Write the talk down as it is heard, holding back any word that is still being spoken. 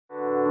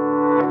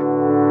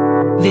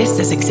This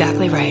is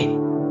exactly right.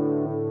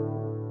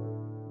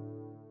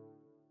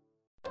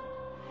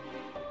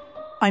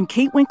 I'm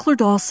Kate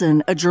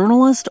Winkler-Dawson, a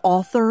journalist,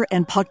 author,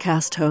 and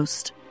podcast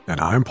host.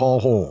 And I'm Paul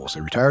Holes,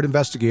 a retired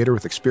investigator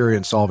with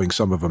experience solving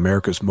some of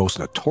America's most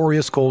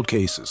notorious cold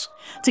cases.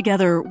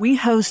 Together, we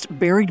host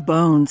Buried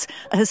Bones,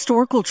 a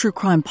historical true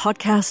crime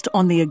podcast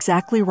on the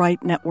Exactly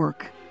Right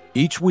network.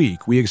 Each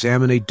week, we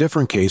examine a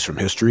different case from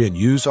history and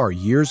use our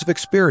years of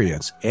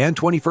experience and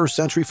 21st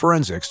century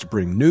forensics to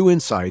bring new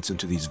insights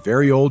into these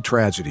very old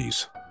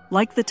tragedies.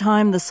 Like the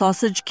time the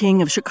Sausage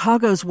King of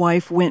Chicago's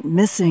wife went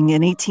missing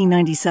in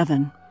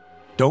 1897.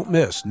 Don't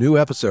miss new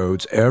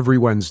episodes every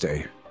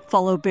Wednesday.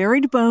 Follow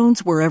Buried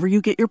Bones wherever you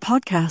get your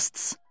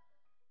podcasts.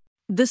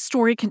 This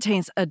story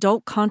contains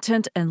adult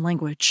content and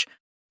language.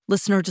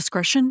 Listener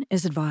discretion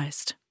is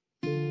advised.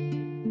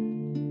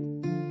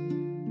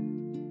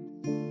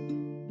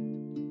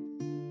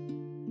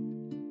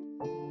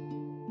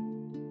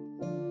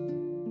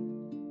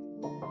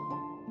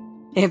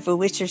 If a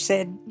witcher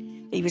said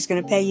he was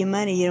going to pay you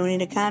money, you don't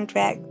need a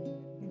contract.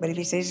 But if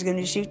he says he's going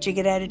to shoot you,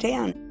 get out of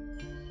town.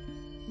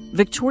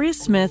 Victoria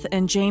Smith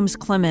and James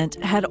Clement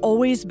had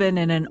always been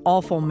in an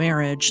awful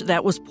marriage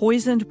that was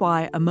poisoned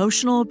by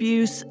emotional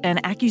abuse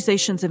and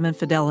accusations of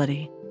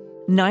infidelity.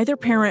 Neither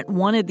parent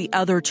wanted the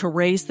other to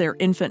raise their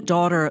infant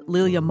daughter,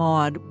 Lilia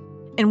Maud,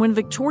 and when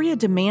Victoria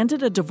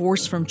demanded a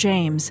divorce from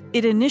James,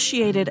 it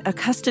initiated a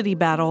custody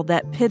battle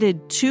that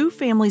pitted two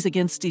families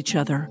against each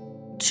other.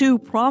 Two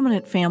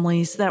prominent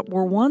families that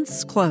were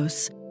once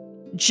close.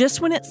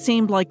 Just when it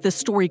seemed like the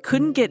story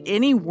couldn't get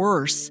any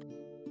worse,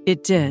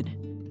 it did.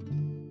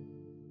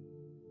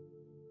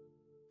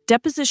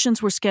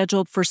 Depositions were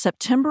scheduled for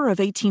September of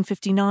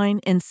 1859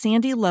 in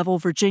Sandy Level,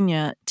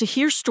 Virginia, to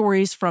hear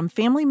stories from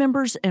family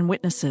members and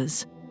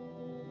witnesses.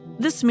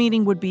 This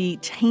meeting would be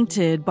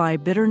tainted by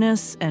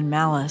bitterness and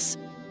malice.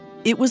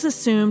 It was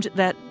assumed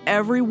that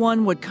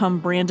everyone would come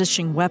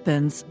brandishing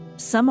weapons,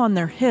 some on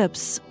their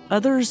hips,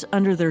 others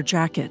under their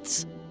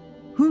jackets.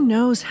 Who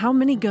knows how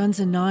many guns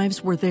and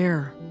knives were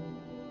there?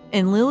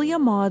 And Lilia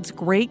Maud's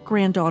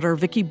great-granddaughter,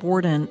 Vicki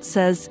Borden,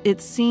 says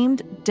it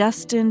seemed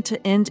destined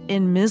to end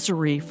in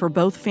misery for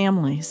both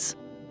families.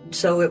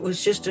 So it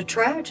was just a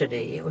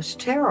tragedy. It was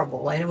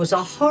terrible. And it was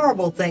a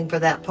horrible thing for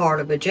that part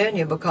of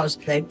Virginia because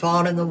they'd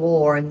fought in the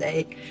war and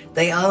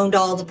they owned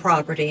all the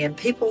property and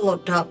people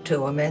looked up to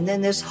them. And then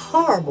this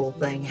horrible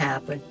thing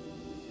happened.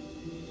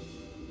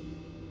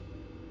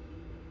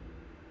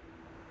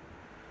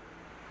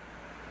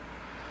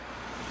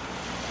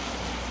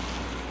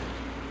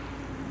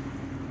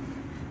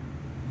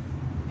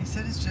 He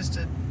said it's just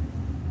a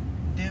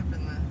dip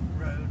in the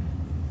road.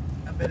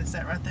 I bet it's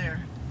that right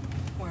there.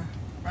 Where?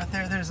 Right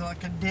there, there's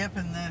like a dip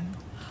in the...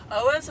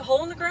 Oh, it's a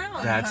hole in the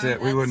ground. That's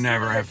it. We would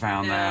never have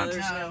found that.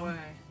 There's no way.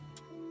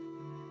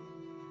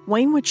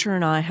 Wayne Witcher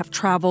and I have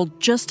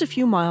traveled just a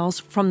few miles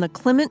from the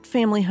Clement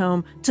family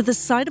home to the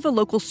site of a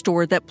local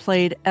store that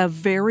played a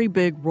very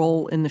big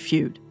role in the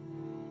feud.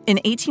 In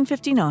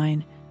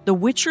 1859, the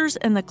Witchers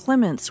and the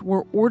Clements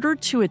were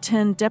ordered to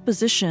attend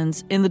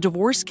depositions in the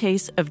divorce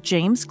case of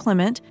James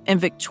Clement and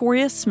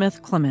Victoria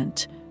Smith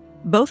Clement.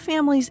 Both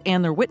families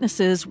and their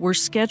witnesses were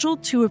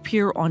scheduled to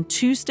appear on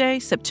Tuesday,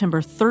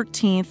 September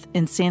 13th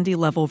in Sandy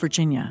Level,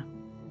 Virginia.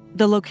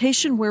 The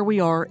location where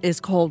we are is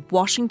called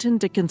Washington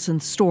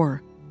Dickinson's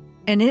store,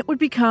 and it would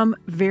become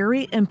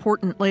very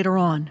important later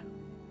on.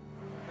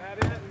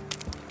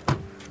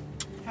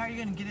 How are you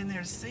going to get in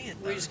there to see it?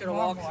 We're just going to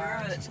walk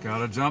through it. Just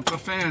gotta jump the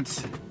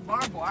fence.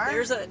 Barbed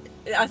wire?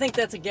 I think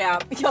that's a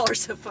gap. Y'all are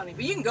so funny.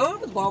 But you can go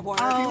over the barbed wire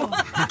if you want.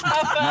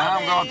 Now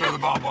I'm going through the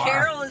barbed wire.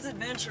 Carol is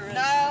adventurous.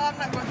 No, I'm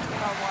not going through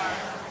the barbed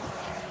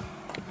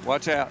wire.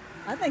 Watch out.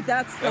 I think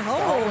that's the That's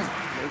hole.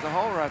 There's a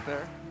hole right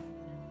there.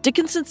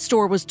 Dickinson's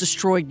store was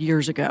destroyed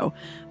years ago,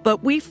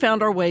 but we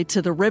found our way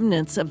to the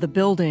remnants of the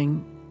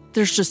building.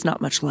 There's just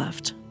not much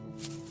left.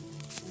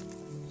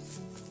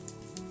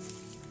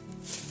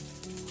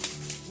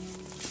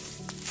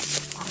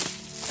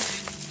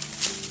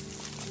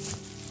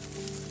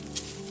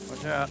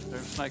 Watch out.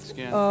 There's snake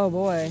skin. Oh,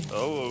 boy.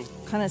 Oh.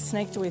 What kind of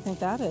snake do we think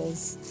that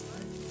is?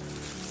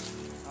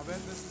 I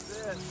bet this is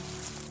it.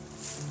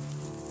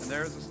 And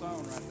there's a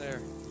stone right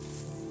there.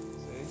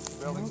 See?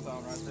 Building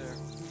stone right there.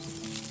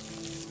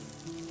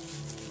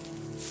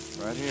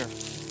 Right here.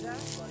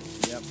 Exactly.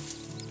 Yep.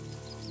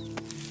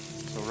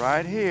 So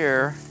right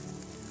here,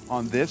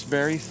 on this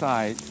very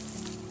site,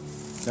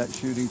 that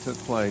shooting took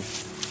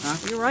place. Huh?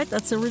 You're right,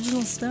 that's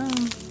original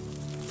stone.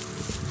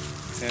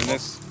 And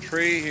this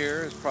tree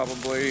here is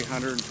probably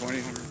 120,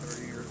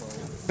 130 years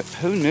old.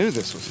 Who knew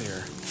this was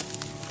here?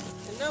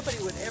 And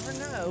nobody would ever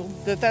know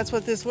that that's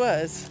what this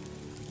was.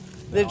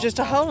 There's just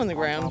a hole in the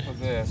ground. On top of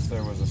this,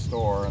 there was a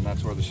store, and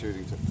that's where the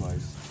shooting took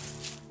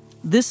place.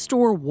 This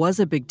store was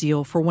a big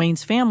deal for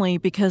Wayne's family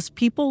because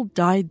people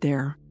died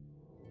there.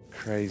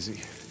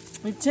 Crazy.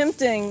 We're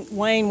tempting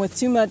Wayne with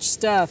too much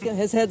stuff.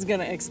 His head's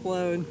going to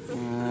explode.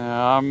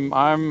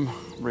 I'm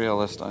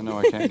realist. I know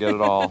I can't get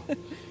it all.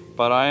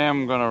 But I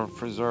am going to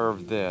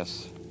preserve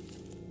this.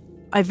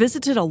 I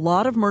visited a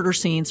lot of murder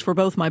scenes for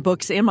both my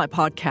books and my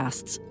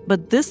podcasts,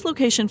 but this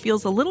location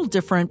feels a little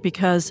different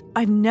because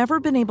I've never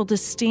been able to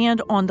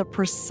stand on the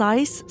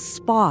precise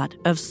spot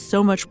of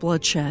so much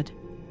bloodshed.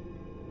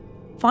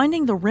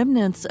 Finding the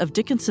remnants of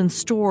Dickinson's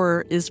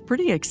store is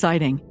pretty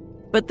exciting,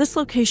 but this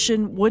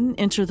location wouldn't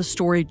enter the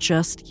story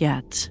just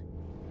yet.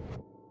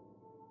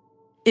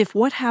 If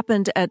what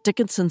happened at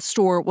Dickinson's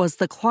store was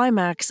the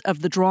climax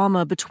of the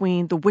drama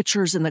between the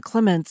Witchers and the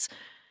Clements,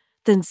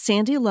 then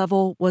Sandy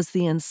Level was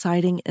the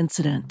inciting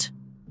incident.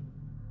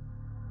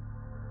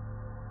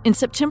 In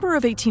September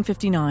of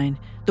 1859,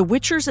 the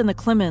Witchers and the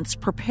Clements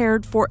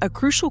prepared for a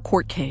crucial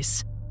court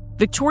case.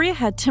 Victoria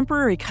had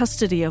temporary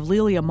custody of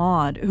Lelia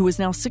Maud, who was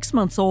now 6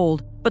 months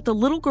old, but the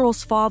little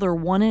girl's father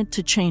wanted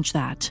to change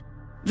that.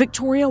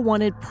 Victoria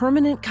wanted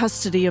permanent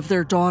custody of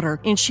their daughter,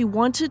 and she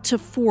wanted to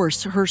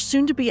force her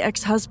soon-to-be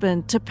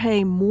ex-husband to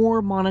pay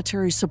more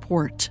monetary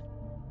support.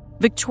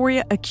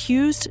 Victoria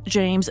accused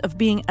James of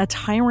being a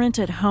tyrant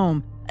at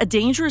home, a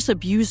dangerous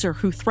abuser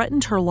who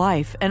threatened her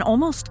life and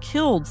almost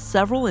killed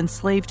several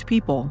enslaved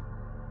people.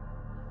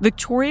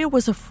 Victoria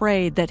was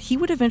afraid that he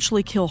would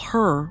eventually kill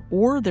her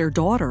or their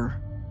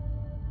daughter.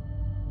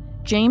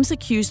 James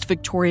accused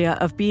Victoria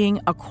of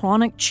being a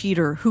chronic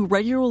cheater who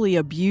regularly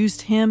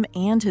abused him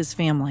and his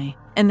family,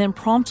 and then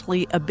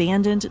promptly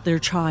abandoned their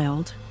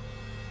child.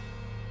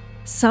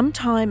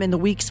 Sometime in the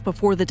weeks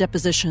before the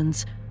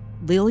depositions,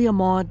 Lelia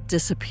Maud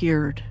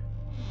disappeared.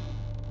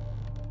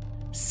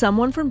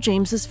 Someone from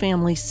James's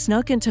family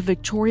snuck into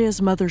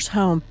Victoria's mother's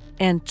home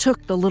and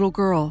took the little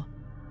girl.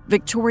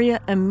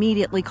 Victoria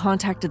immediately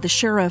contacted the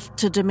sheriff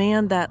to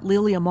demand that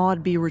Lelia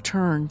Maud be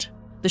returned.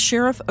 The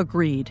sheriff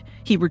agreed.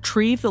 He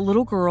retrieved the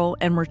little girl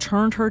and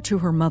returned her to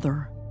her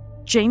mother.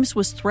 James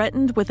was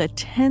threatened with a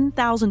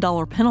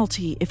 $10,000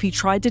 penalty if he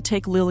tried to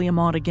take Lelia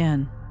Maud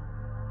again.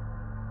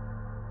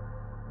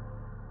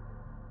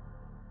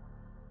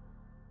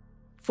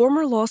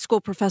 Former law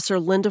school professor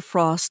Linda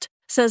Frost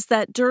says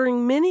that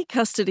during many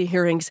custody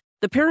hearings,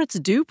 the parents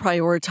do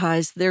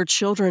prioritize their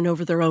children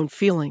over their own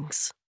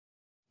feelings.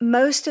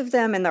 Most of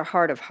them, in their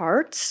heart of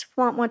hearts,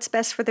 want what's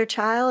best for their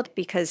child,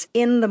 because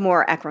in the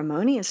more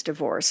acrimonious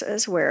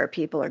divorces, where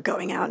people are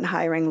going out and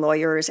hiring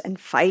lawyers and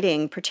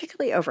fighting,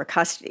 particularly over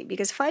custody,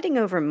 because fighting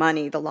over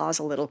money, the law's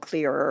a little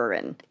clearer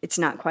and it's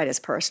not quite as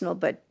personal.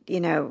 But,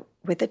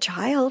 with a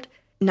child,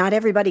 not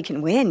everybody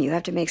can win. You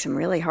have to make some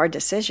really hard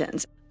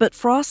decisions. But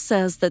Frost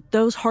says that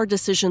those hard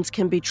decisions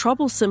can be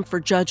troublesome for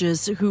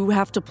judges who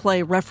have to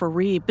play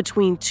referee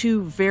between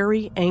two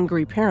very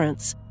angry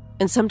parents,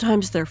 and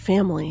sometimes their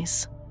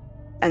families.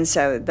 And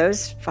so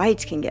those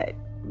fights can get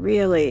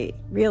really,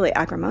 really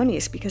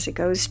acrimonious because it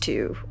goes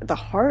to the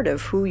heart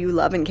of who you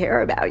love and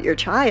care about, your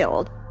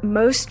child.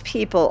 Most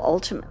people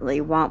ultimately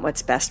want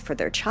what's best for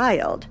their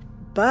child,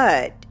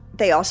 but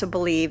they also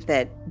believe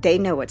that they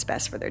know what's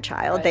best for their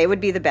child. Right. They would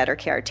be the better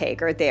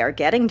caretaker. They are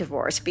getting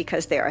divorced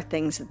because there are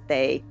things that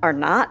they are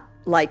not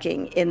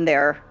liking in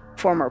their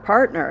former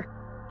partner.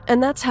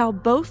 And that's how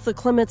both the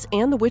Clements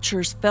and the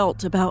Witchers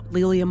felt about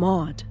Lelia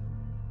Maud.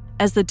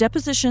 As the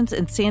depositions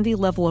in Sandy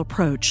Level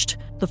approached,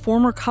 the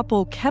former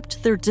couple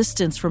kept their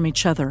distance from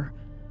each other,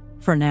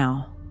 for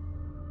now.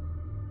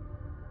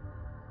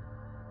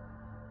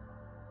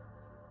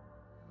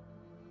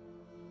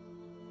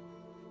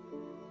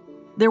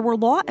 There were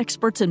law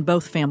experts in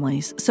both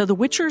families, so the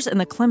Witchers and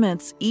the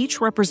Clements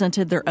each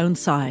represented their own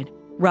side.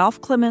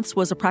 Ralph Clements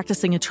was a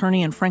practicing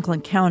attorney in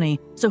Franklin County,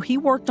 so he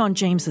worked on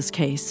James's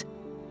case.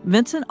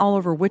 Vincent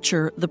Oliver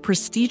Witcher, the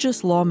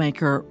prestigious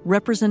lawmaker,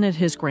 represented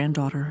his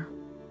granddaughter.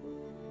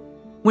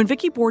 When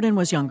Vicki Borden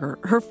was younger,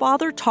 her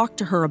father talked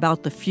to her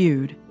about the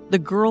feud. The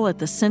girl at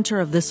the center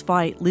of this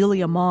fight,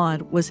 Lelia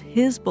Maud, was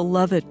his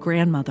beloved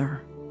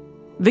grandmother.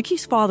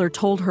 Vicki's father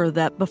told her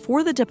that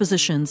before the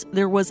depositions,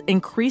 there was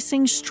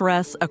increasing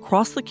stress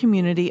across the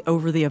community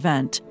over the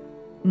event,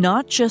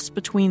 not just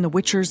between the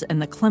Witchers and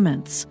the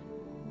Clements.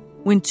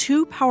 When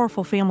two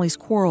powerful families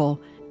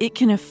quarrel, it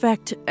can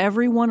affect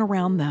everyone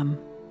around them.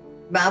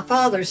 My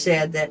father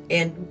said that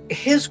in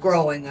his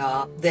growing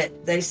up,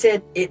 that they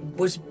said it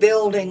was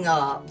building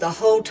up the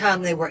whole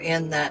time they were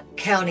in that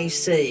county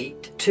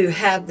seat to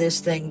have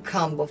this thing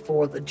come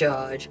before the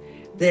judge,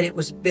 that it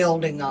was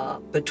building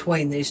up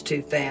between these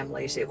two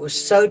families. It was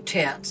so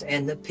tense,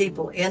 and the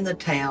people in the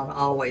town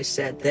always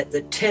said that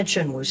the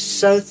tension was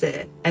so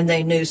thick, and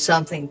they knew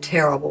something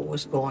terrible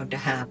was going to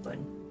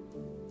happen.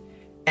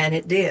 And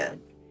it did.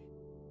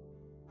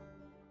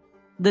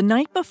 The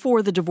night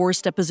before the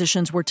divorce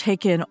depositions were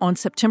taken on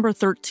September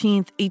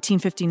 13th,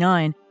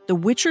 1859, the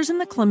Witchers and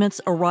the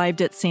Clements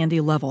arrived at Sandy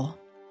Level.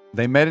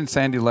 They met in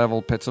Sandy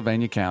Level,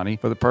 Pennsylvania County,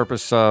 for the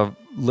purpose of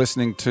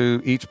listening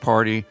to each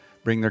party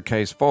bring their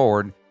case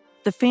forward.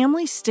 The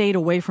families stayed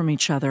away from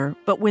each other,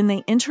 but when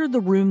they entered the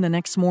room the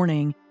next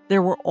morning,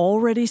 there were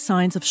already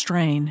signs of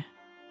strain.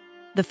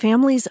 The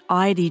families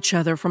eyed each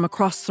other from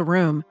across the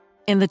room,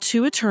 and the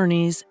two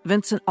attorneys,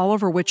 Vincent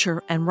Oliver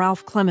Witcher and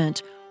Ralph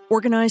Clement,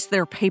 organized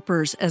their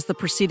papers as the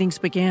proceedings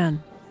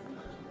began.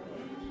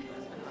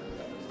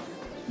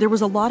 There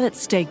was a lot at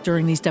stake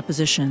during these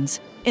depositions.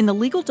 In the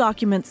legal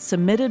documents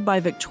submitted by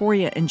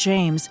Victoria and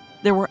James,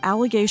 there were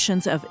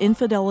allegations of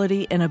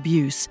infidelity and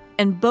abuse,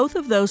 and both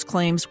of those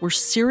claims were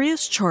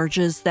serious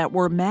charges that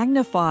were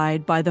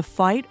magnified by the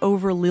fight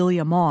over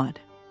Lilia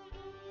Maud.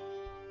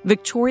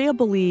 Victoria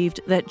believed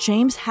that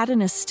James had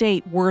an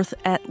estate worth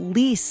at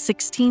least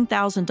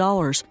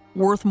 $16,000,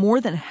 worth more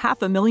than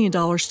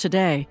 $500,000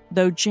 today,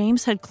 though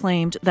James had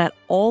claimed that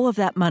all of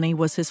that money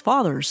was his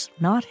father's,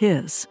 not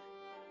his.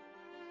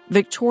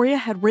 Victoria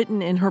had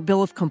written in her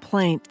bill of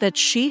complaint that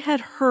she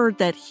had heard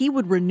that he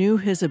would renew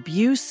his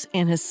abuse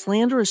and his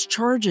slanderous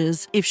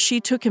charges if she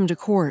took him to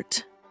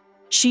court.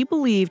 She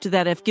believed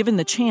that if given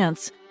the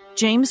chance,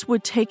 James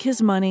would take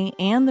his money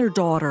and their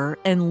daughter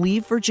and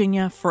leave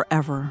Virginia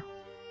forever.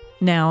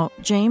 Now,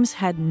 James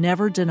had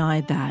never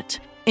denied that.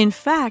 In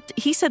fact,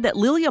 he said that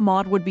Lilia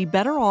Maud would be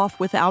better off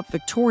without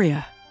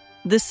Victoria.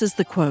 This is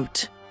the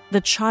quote: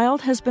 "The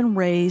child has been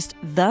raised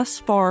thus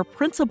far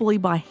principally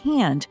by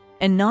hand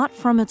and not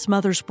from its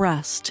mother's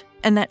breast,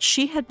 and that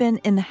she had been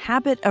in the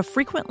habit of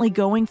frequently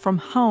going from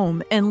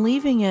home and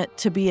leaving it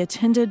to be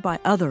attended by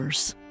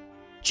others."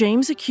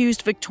 James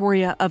accused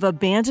Victoria of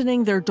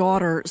abandoning their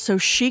daughter so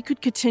she could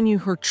continue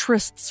her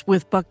trysts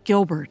with Buck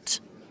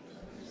Gilbert.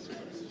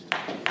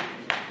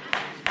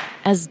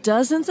 As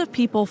dozens of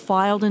people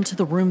filed into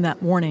the room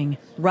that morning,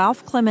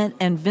 Ralph Clement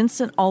and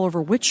Vincent Oliver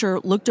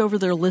Witcher looked over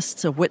their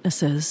lists of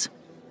witnesses.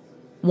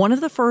 One of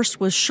the first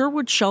was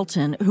Sherwood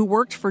Shelton, who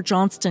worked for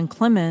Johnston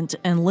Clement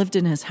and lived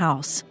in his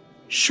house.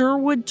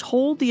 Sherwood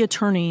told the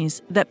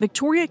attorneys that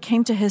Victoria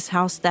came to his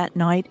house that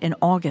night in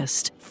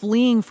August,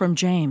 fleeing from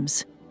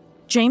James.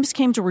 James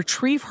came to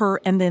retrieve her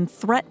and then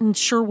threatened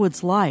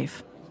Sherwood's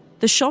life.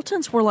 The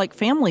Sheltons were like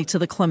family to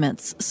the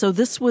Clements, so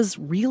this was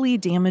really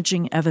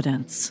damaging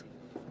evidence.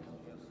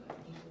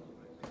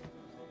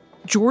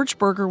 George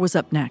Berger was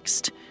up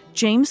next.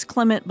 James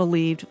Clement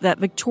believed that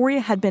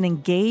Victoria had been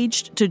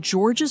engaged to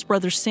George's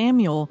brother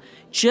Samuel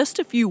just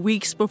a few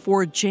weeks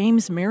before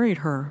James married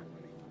her.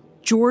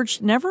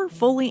 George never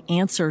fully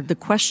answered the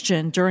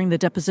question during the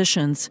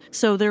depositions,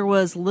 so there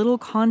was little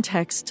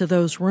context to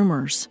those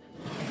rumors.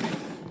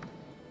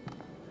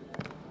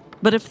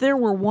 But if there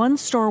were one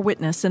star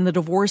witness in the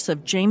divorce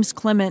of James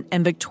Clement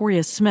and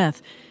Victoria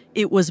Smith,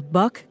 it was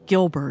Buck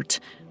Gilbert,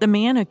 the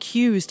man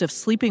accused of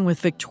sleeping with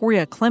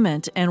Victoria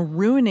Clement and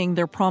ruining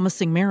their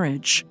promising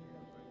marriage.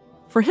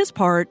 For his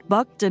part,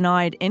 Buck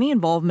denied any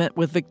involvement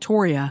with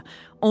Victoria,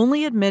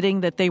 only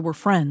admitting that they were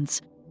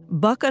friends.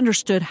 Buck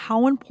understood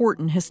how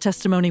important his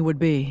testimony would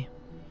be.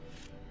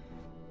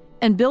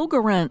 And Bill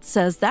Garrett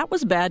says that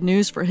was bad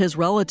news for his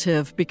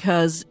relative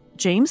because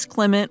James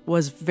Clement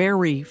was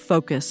very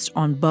focused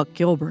on Buck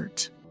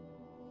Gilbert.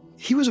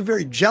 He was a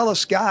very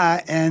jealous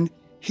guy, and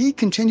he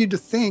continued to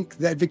think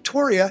that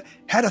Victoria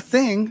had a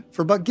thing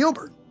for Buck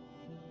Gilbert.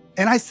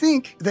 And I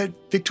think that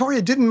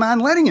Victoria didn't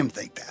mind letting him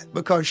think that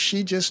because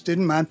she just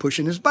didn't mind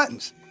pushing his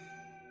buttons.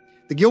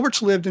 The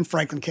Gilberts lived in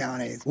Franklin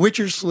County. The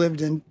Witchers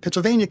lived in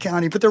Pennsylvania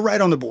County, but they're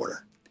right on the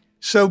border.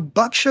 So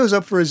Buck shows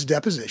up for his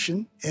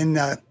deposition in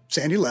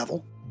Sandy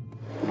Level.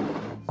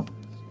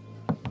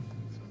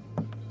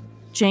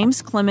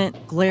 James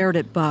Clement glared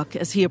at Buck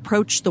as he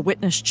approached the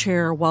witness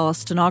chair while a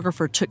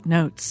stenographer took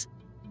notes.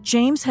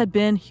 James had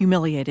been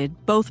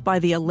humiliated both by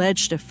the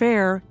alleged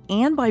affair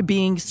and by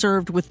being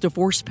served with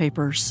divorce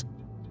papers.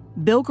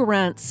 Bill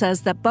Garrett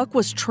says that Buck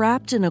was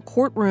trapped in a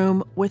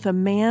courtroom with a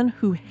man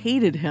who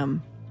hated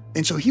him.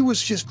 And so he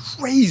was just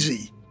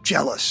crazy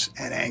jealous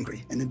and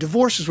angry. And the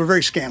divorces were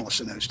very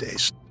scandalous in those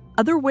days.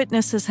 Other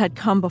witnesses had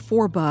come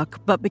before Buck,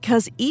 but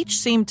because each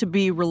seemed to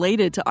be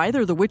related to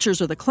either the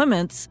Witchers or the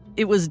Clements,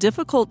 it was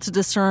difficult to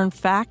discern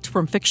fact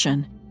from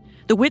fiction.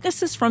 The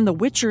witnesses from the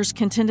Witchers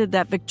contended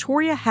that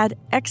Victoria had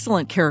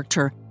excellent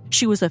character.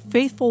 She was a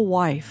faithful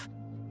wife,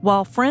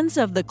 while friends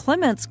of the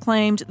Clements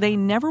claimed they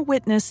never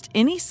witnessed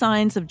any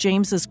signs of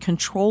James's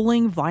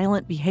controlling,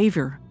 violent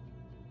behavior.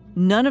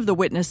 None of the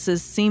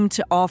witnesses seemed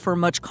to offer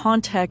much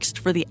context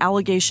for the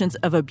allegations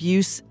of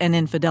abuse and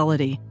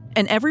infidelity,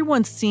 and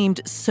everyone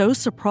seemed so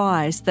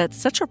surprised that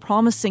such a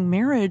promising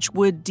marriage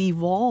would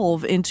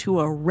devolve into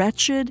a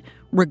wretched,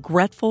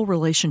 regretful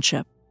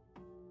relationship.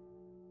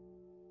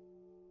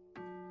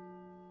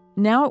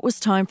 Now it was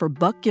time for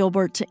Buck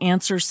Gilbert to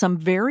answer some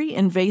very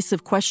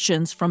invasive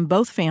questions from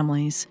both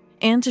families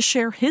and to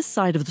share his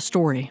side of the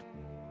story.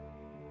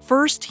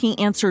 First, he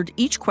answered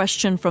each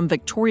question from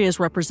Victoria's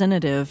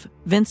representative,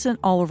 Vincent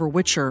Oliver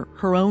Witcher,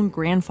 her own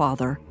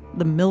grandfather,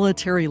 the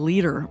military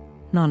leader,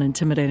 not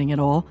intimidating at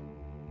all.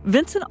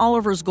 Vincent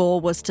Oliver's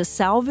goal was to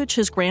salvage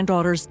his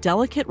granddaughter's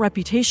delicate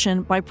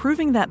reputation by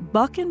proving that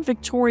Buck and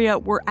Victoria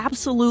were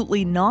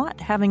absolutely not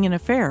having an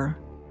affair.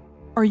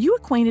 "Are you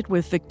acquainted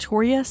with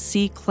Victoria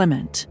C.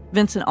 Clement?"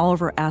 Vincent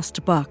Oliver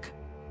asked Buck.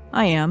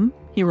 "I am,"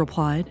 he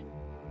replied.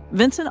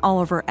 Vincent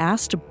Oliver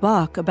asked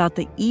Buck about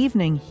the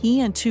evening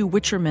he and two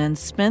Witchermen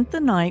spent the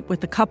night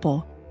with the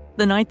couple,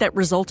 the night that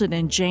resulted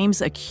in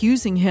James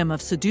accusing him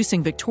of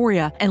seducing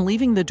Victoria and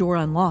leaving the door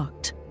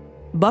unlocked.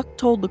 Buck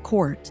told the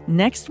court,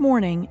 "Next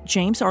morning,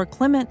 James R.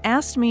 Clement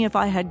asked me if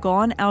I had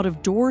gone out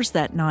of doors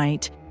that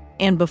night,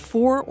 And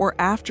before or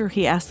after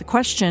he asked the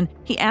question,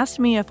 he asked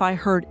me if I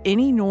heard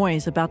any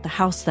noise about the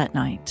house that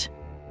night.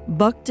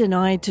 Buck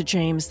denied to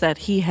James that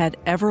he had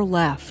ever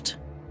left.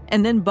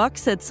 And then Buck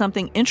said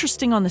something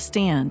interesting on the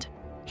stand.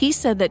 He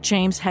said that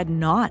James had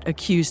not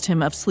accused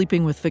him of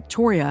sleeping with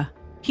Victoria.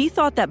 He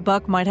thought that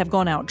Buck might have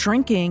gone out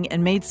drinking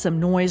and made some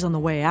noise on the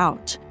way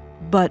out.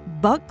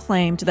 But Buck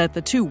claimed that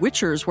the two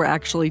witchers were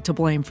actually to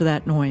blame for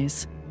that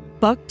noise.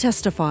 Buck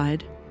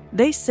testified.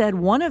 They said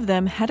one of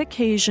them had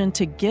occasion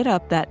to get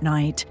up that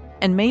night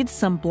and made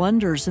some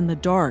blunders in the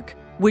dark,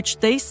 which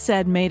they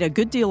said made a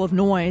good deal of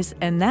noise,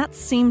 and that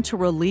seemed to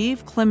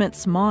relieve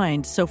Clement's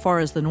mind so far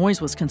as the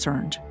noise was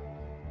concerned.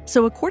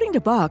 So according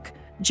to Buck,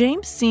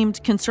 James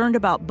seemed concerned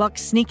about Buck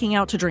sneaking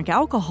out to drink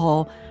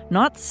alcohol,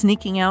 not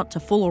sneaking out to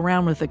fool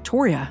around with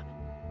Victoria.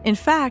 In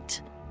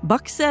fact,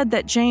 Buck said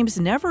that James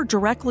never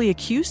directly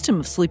accused him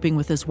of sleeping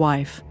with his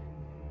wife.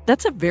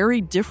 That's a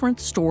very different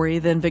story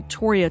than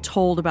Victoria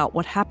told about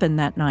what happened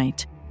that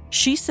night.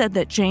 She said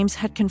that James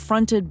had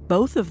confronted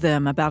both of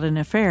them about an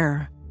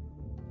affair.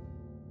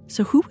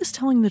 So who was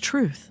telling the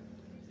truth?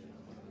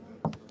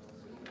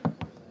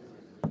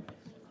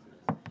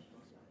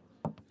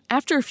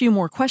 After a few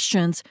more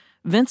questions,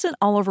 Vincent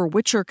Oliver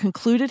Witcher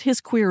concluded his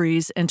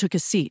queries and took a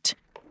seat.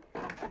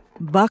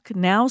 Buck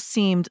now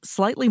seemed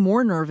slightly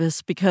more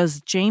nervous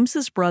because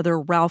James's brother,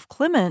 Ralph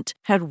Clement,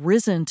 had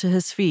risen to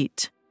his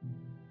feet.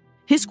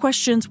 His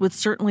questions would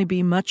certainly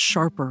be much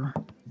sharper.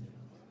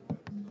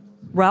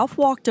 Ralph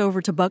walked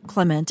over to Buck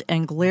Clement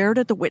and glared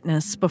at the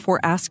witness before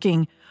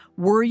asking,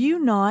 "Were you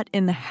not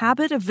in the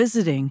habit of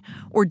visiting,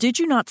 or did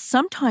you not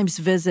sometimes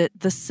visit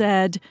the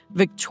said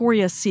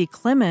Victoria C.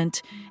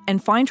 Clement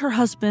and find her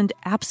husband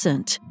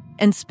absent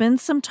and spend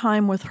some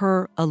time with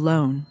her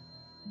alone?"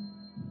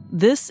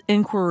 This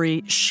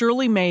inquiry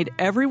surely made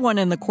everyone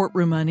in the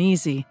courtroom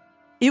uneasy.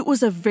 It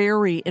was a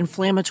very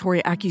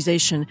inflammatory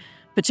accusation,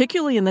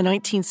 particularly in the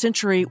 19th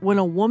century when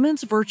a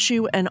woman's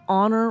virtue and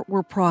honor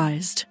were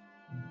prized.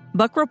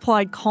 Buck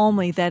replied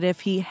calmly that if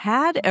he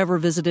had ever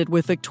visited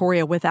with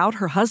Victoria without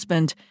her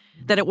husband,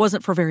 that it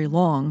wasn't for very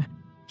long.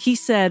 He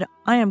said,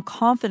 "I am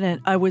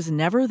confident I was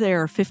never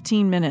there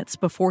 15 minutes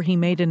before he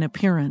made an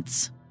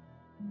appearance."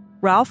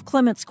 Ralph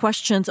Clement's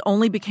questions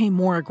only became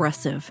more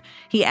aggressive.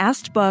 He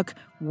asked Buck,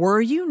 "Were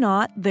you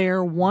not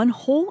there one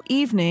whole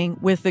evening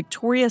with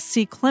Victoria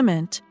C.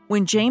 Clement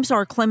when James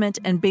R. Clement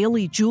and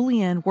Bailey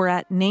Julian were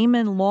at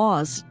Naaman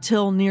Law's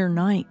till near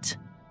night?"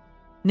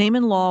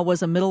 Naaman Law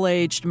was a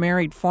middle-aged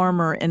married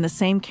farmer in the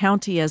same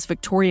county as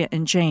Victoria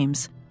and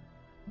James.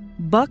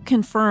 Buck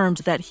confirmed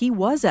that he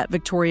was at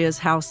Victoria's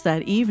house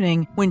that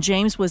evening when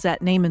James was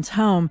at Naaman's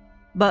home,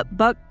 but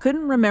Buck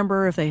couldn't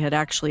remember if they had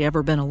actually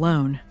ever been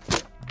alone.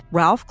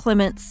 Ralph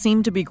Clement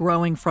seemed to be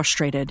growing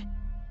frustrated.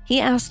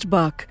 He asked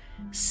Buck,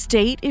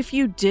 "State if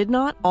you did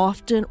not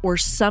often or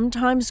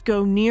sometimes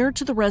go near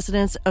to the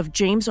residence of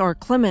James R.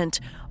 Clement,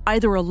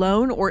 either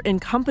alone or in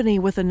company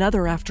with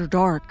another after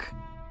dark."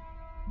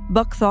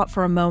 Buck thought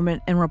for a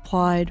moment and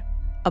replied,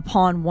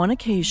 "Upon one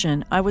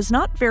occasion, I was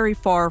not very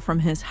far from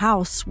his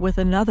house with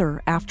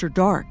another after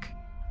dark."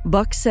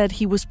 Buck said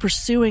he was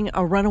pursuing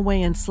a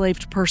runaway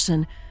enslaved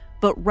person,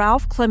 but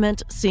Ralph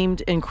Clement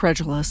seemed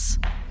incredulous.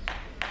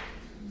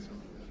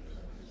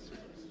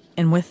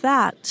 And with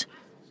that,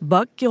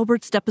 Buck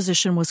Gilbert's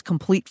deposition was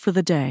complete for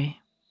the day.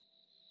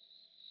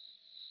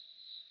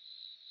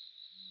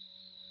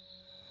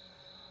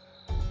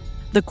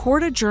 The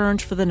court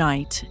adjourned for the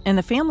night, and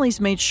the families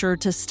made sure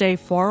to stay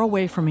far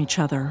away from each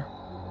other.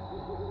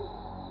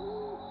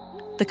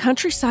 The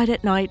countryside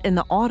at night in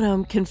the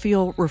autumn can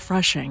feel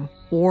refreshing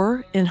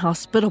or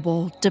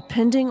inhospitable,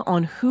 depending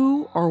on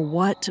who or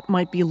what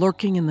might be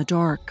lurking in the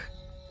dark.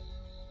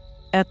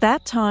 At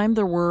that time,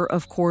 there were,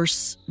 of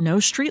course, no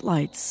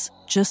streetlights,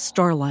 just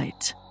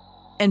starlight.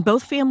 And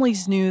both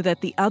families knew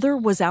that the other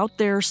was out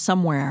there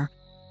somewhere.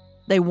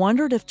 They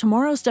wondered if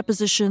tomorrow's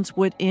depositions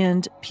would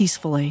end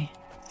peacefully.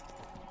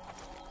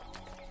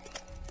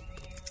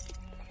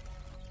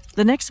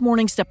 The next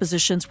morning's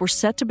depositions were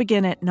set to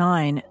begin at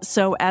 9,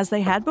 so as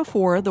they had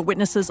before, the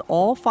witnesses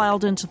all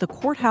filed into the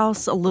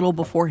courthouse a little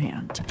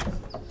beforehand.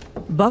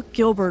 Buck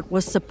Gilbert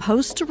was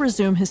supposed to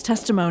resume his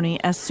testimony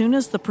as soon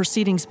as the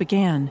proceedings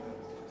began.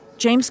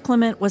 James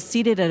Clement was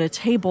seated at a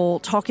table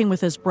talking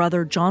with his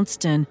brother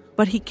Johnston,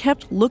 but he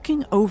kept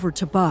looking over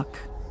to Buck.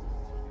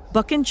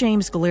 Buck and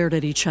James glared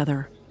at each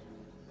other.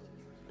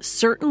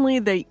 Certainly,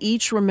 they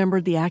each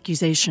remembered the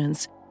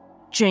accusations.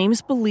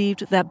 James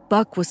believed that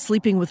Buck was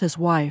sleeping with his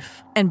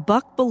wife, and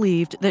Buck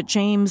believed that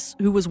James,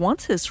 who was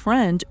once his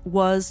friend,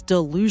 was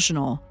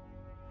delusional.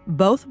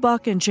 Both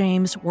Buck and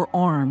James were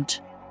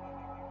armed.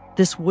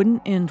 This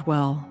wouldn't end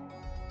well.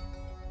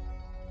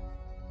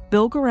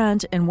 Bill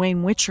Garant and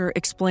Wayne Witcher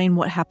explain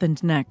what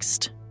happened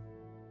next.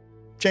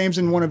 James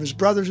and one of his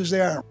brothers was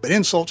there, but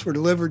insults were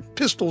delivered,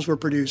 pistols were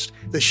produced,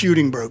 the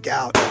shooting broke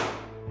out.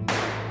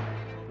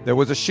 There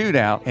was a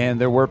shootout,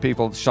 and there were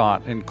people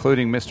shot,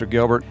 including Mr.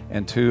 Gilbert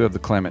and two of the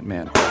Clement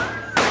men.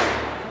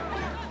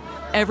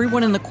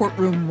 Everyone in the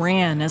courtroom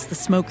ran as the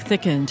smoke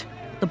thickened.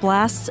 The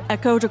blasts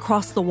echoed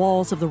across the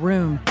walls of the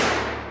room.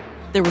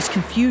 There was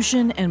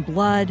confusion and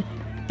blood.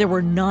 There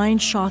were 9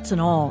 shots in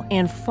all,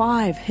 and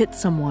 5 hit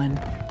someone.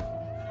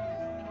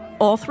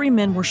 All 3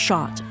 men were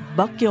shot,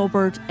 Buck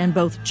Gilbert and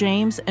both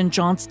James and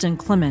Johnston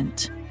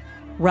Clement.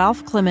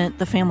 Ralph Clement,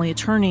 the family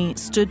attorney,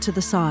 stood to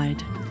the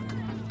side.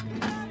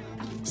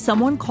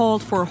 Someone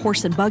called for a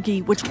horse and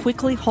buggy, which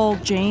quickly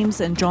hauled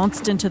James and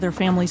Johnston to their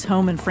family's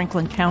home in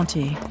Franklin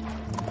County.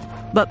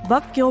 But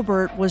Buck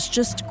Gilbert was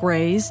just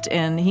grazed,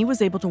 and he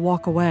was able to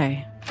walk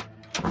away.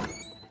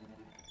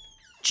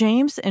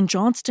 James and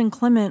Johnston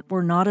Clement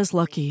were not as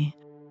lucky.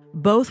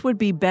 Both would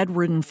be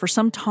bedridden for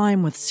some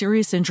time with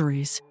serious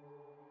injuries.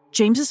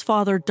 James's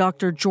father,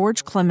 Dr.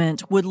 George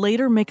Clement, would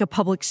later make a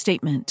public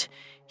statement.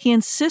 He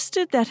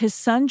insisted that his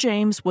son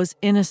James was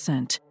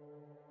innocent.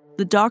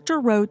 The doctor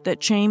wrote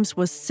that James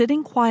was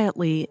sitting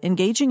quietly,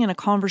 engaging in a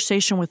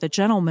conversation with a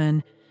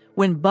gentleman,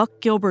 when Buck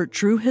Gilbert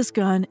drew his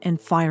gun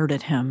and fired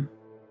at him.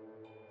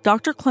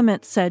 Dr.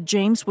 Clement said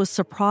James was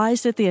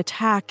surprised at the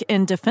attack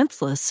and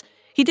defenseless.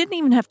 He didn't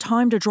even have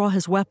time to draw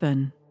his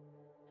weapon.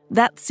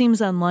 That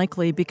seems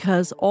unlikely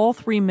because all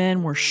 3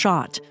 men were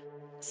shot.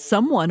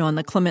 Someone on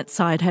the Clement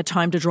side had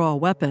time to draw a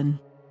weapon.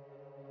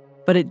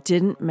 But it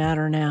didn't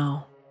matter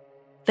now.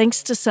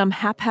 Thanks to some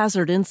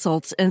haphazard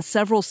insults and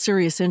several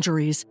serious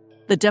injuries,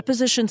 the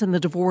depositions and the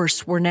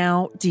divorce were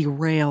now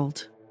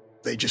derailed.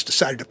 They just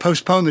decided to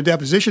postpone the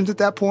depositions at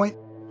that point?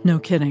 No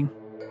kidding.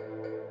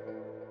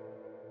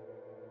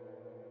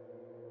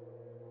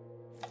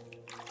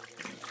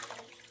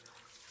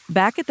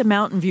 Back at the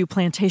Mountain View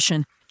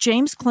plantation,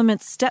 James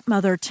Clement's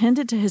stepmother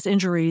tended to his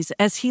injuries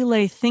as he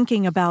lay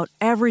thinking about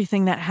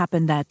everything that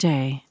happened that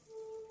day.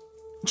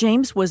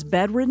 James was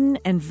bedridden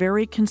and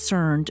very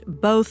concerned,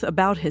 both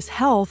about his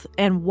health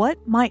and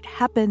what might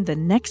happen the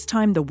next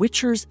time the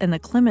Witchers and the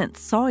Clements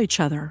saw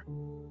each other.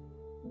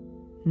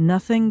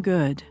 Nothing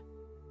good.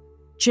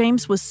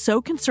 James was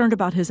so concerned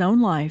about his own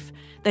life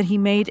that he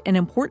made an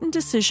important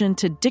decision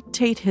to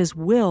dictate his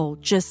will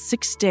just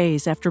 6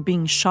 days after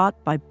being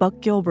shot by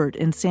Buck Gilbert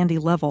in Sandy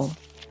Level.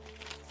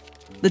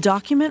 The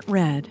document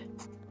read,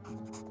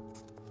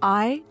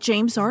 I,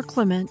 James R.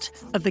 Clement,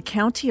 of the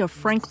County of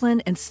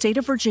Franklin and State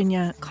of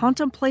Virginia,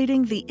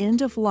 contemplating the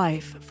end of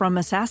life from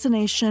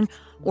assassination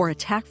or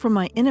attack from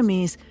my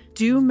enemies,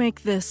 do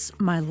make this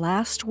my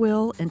last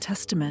will and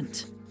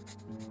testament.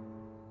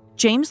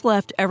 James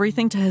left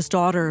everything to his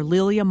daughter,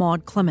 Lilia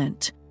Maud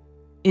Clement.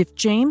 If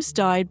James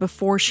died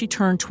before she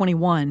turned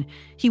 21,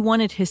 he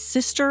wanted his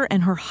sister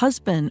and her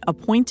husband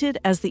appointed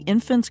as the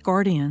infant's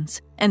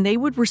guardians, and they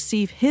would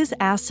receive his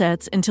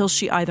assets until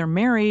she either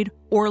married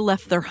or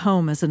left their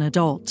home as an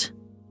adult.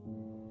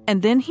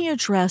 And then he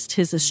addressed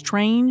his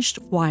estranged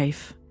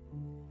wife.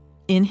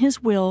 In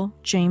his will,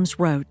 James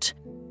wrote,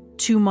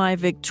 To my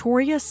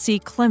Victoria C.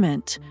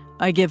 Clement,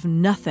 I give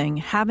nothing,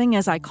 having,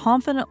 as I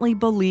confidently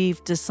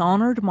believe,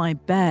 dishonored my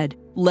bed,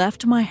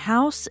 left my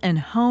house and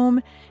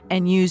home,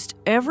 and used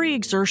every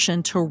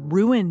exertion to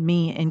ruin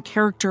me in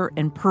character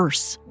and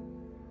purse.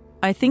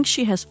 I think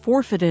she has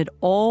forfeited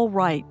all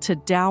right to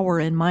dower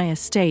in my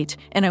estate,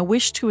 and I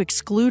wish to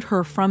exclude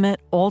her from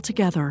it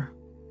altogether.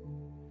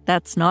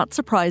 That's not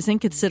surprising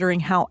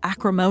considering how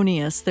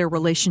acrimonious their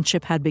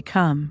relationship had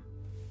become.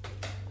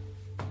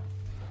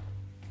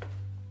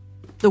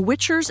 The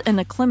Witchers and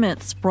the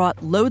Clements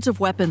brought loads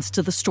of weapons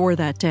to the store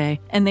that day,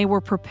 and they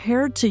were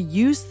prepared to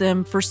use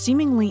them for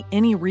seemingly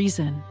any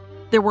reason.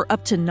 There were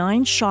up to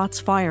 9 shots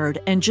fired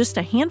and just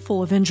a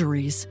handful of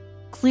injuries.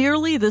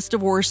 Clearly, this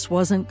divorce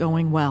wasn't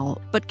going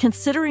well, but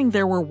considering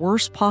there were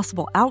worse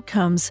possible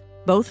outcomes,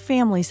 both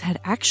families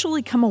had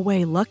actually come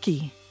away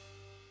lucky.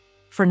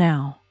 For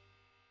now.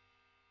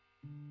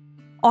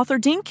 Author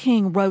Dean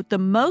King wrote the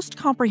most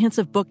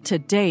comprehensive book to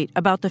date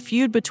about the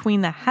feud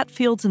between the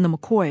Hatfields and the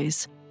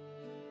McCoys.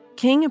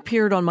 King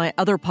appeared on my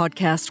other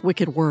podcast,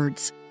 Wicked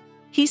Words.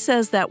 He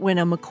says that when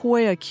a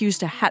McCoy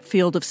accused a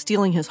Hatfield of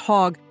stealing his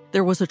hog,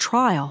 there was a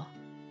trial.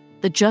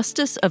 The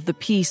justice of the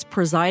peace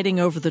presiding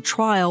over the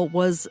trial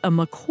was a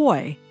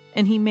McCoy,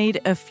 and he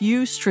made a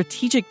few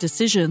strategic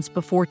decisions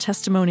before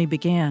testimony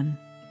began.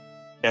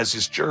 As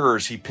his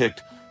jurors, he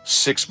picked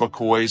 6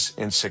 McCoys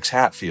and 6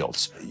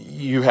 Hatfields.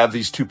 You have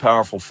these 2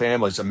 powerful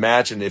families.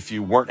 Imagine if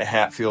you weren't a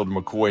Hatfield and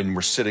McCoy and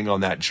were sitting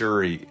on that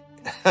jury.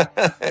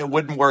 It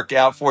wouldn't work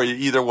out for you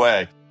either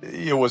way.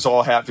 It was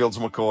all Hatfields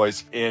and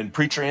McCoys. And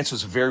Preacher Ance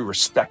was a very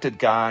respected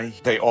guy.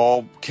 They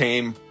all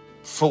came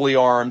fully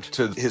armed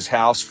to his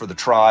house for the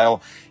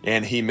trial,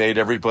 and he made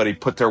everybody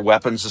put their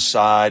weapons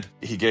aside.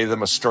 He gave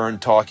them a stern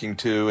talking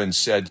to and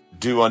said,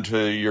 do unto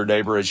your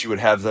neighbor as you would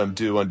have them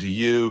do unto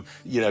you.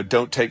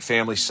 Don't take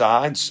family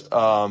sides.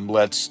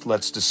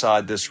 Let's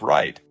decide this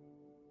right.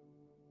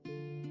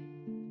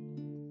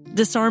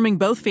 Disarming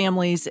both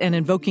families and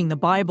invoking the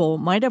Bible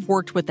might have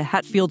worked with the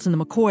Hatfields and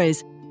the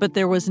McCoys, but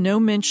there was no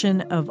mention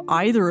of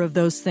either of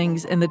those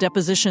things in the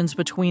depositions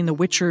between the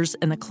Witchers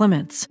and the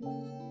Clements.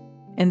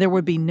 And there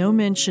would be no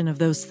mention of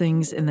those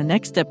things in the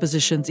next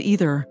depositions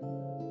either.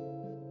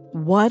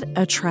 What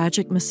a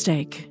tragic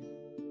mistake.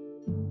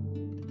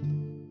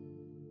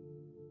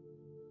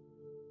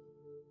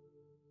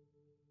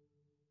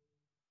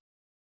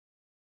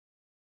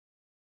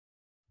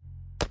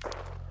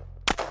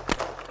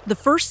 The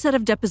first set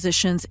of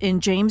depositions in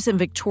James and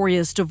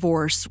Victoria's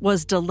divorce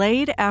was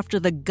delayed after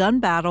the gun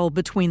battle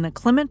between the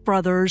Clement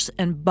brothers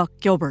and Buck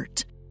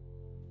Gilbert.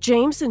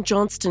 James and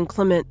Johnston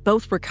Clement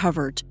both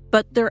recovered,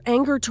 but their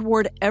anger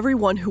toward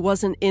everyone who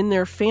wasn't in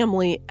their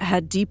family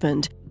had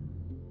deepened,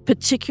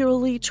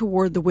 particularly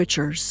toward the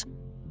Witchers.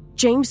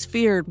 James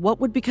feared what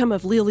would become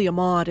of Lelia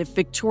Maud if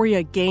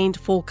Victoria gained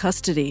full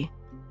custody.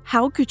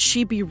 How could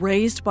she be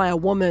raised by a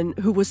woman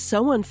who was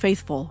so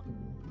unfaithful?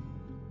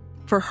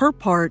 For her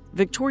part,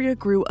 Victoria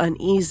grew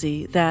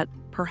uneasy that,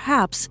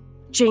 perhaps,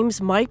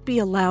 James might be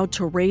allowed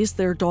to raise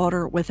their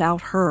daughter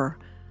without her.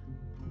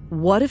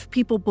 What if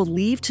people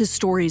believed his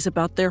stories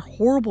about their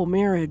horrible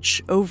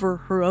marriage over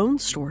her own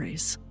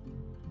stories?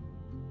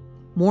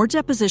 More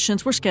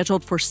depositions were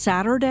scheduled for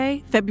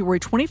Saturday, February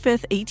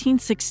 25th,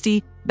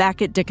 1860,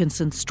 back at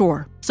Dickinson's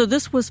store. So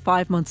this was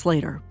 5 months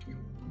later.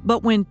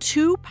 But when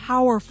two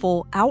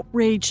powerful,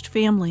 outraged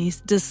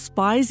families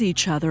despise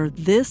each other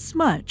this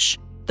much,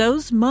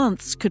 those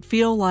months could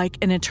feel like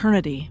an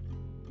eternity.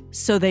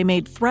 So they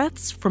made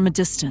threats from a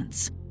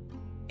distance.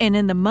 And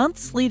in the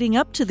months leading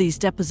up to these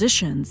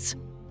depositions,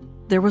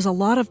 there was a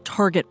lot of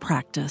target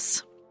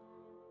practice.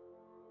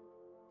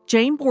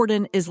 Jane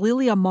Borden is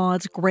Lelia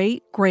Maud's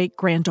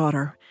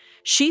great-great-granddaughter.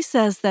 She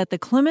says that the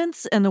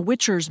Clements and the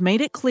Witchers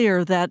made it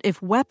clear that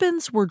if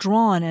weapons were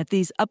drawn at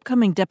these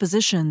upcoming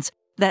depositions,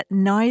 that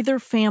neither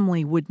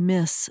family would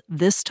miss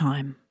this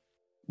time.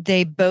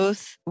 They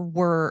both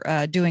were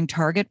doing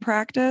target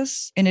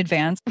practice in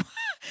advance,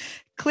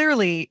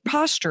 clearly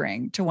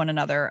posturing to one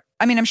another.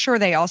 I mean, I'm sure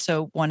they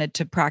also wanted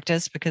to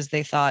practice because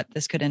they thought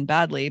this could end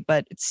badly,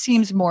 but it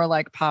seems more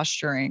like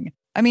posturing.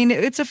 I mean,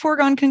 it's a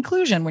foregone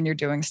conclusion when you're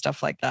doing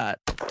stuff like that.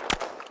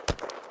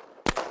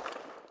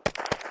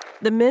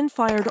 The men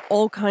fired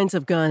all kinds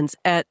of guns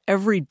at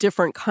every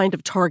different kind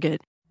of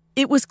target.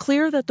 It was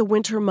clear that the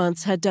winter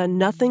months had done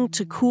nothing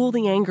to cool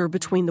the anger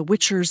between the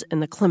Witchers and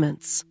the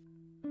Clements.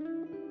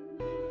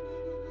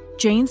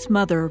 Jane's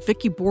mother,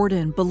 Vicki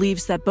Borden,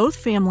 believes that both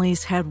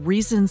families had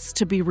reasons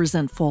to be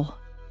resentful.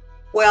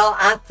 Well,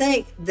 I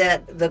think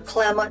that the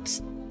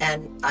Clements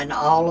and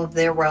all of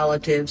their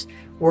relatives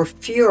were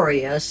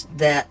furious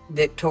that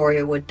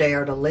Victoria would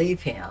dare to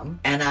leave him.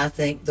 And I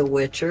think the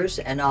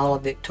Witchers and all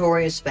of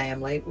Victoria's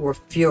family were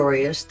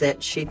furious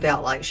that she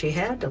felt like she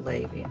had to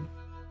leave him.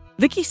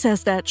 Vicki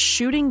says that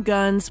shooting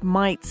guns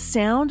might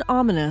sound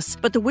ominous,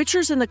 but the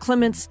Witchers and the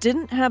Clements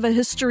didn't have a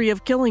history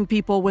of killing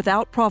people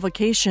without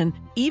provocation,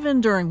 even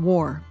during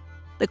war.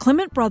 The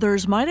Clement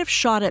brothers might have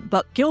shot at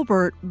Buck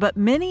Gilbert, but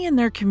many in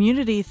their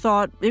community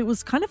thought it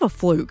was kind of a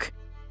fluke.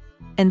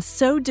 And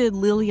so did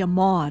Lelia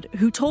Maud,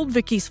 who told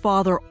Vicki's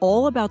father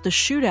all about the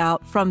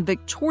shootout from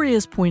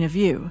Victoria's point of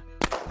view.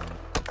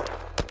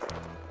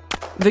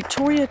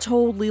 Victoria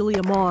told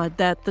Lelia Maud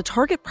that the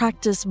target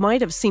practice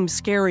might have seemed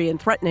scary and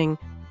threatening,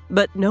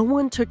 but no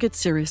one took it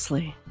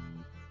seriously.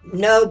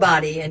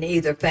 Nobody in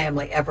either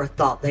family ever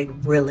thought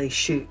they'd really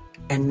shoot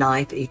and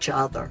knife each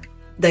other.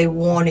 They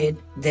wanted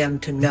them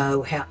to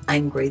know how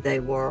angry they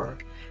were.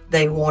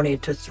 They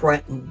wanted to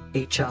threaten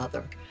each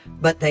other,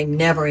 but they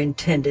never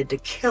intended to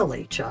kill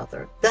each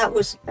other.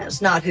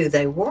 That's not who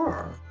they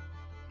were.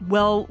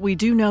 Well, we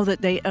do know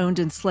that they owned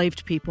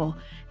enslaved people,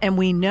 and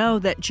we know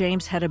that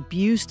James had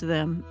abused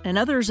them, and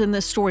others in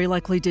this story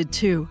likely did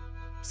too.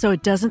 So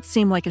it doesn't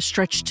seem like a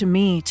stretch to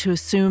me to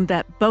assume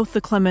that both the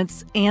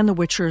Clements and the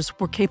Witchers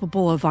were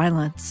capable of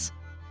violence.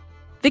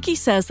 Vicki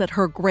says that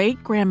her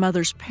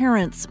great-grandmother's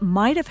parents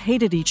might have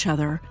hated each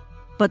other,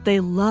 but they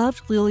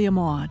loved Lelia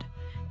Maud,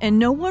 and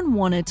no one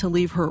wanted to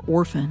leave her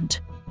orphaned.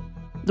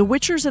 The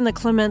Witchers and the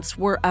Clements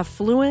were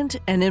affluent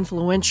and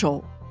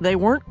influential. They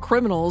weren't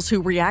criminals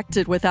who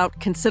reacted without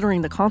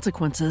considering the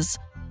consequences.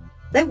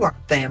 They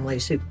weren't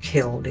families who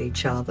killed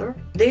each other.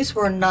 These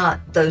were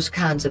not those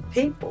kinds of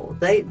people.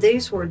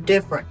 These were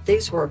different.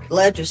 These were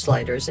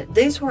legislators.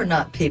 These were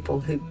not people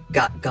who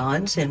got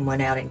guns and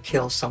went out and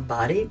killed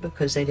somebody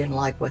because they didn't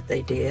like what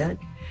they did.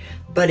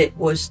 But it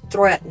was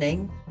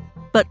threatening.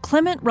 But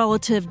Clement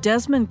relative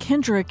Desmond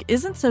Kendrick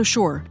isn't so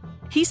sure.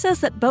 He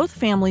says that both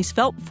families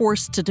felt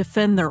forced to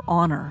defend their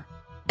honor.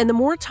 And the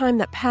more time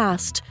that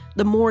passed,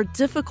 the more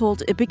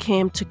difficult it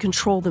became to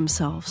control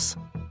themselves.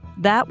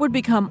 That would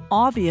become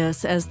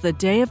obvious as the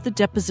day of the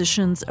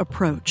depositions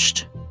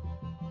approached.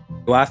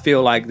 Well, I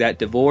feel like that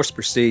divorce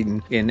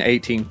proceeding in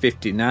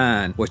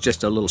 1859 was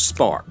just a little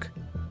spark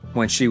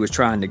when she was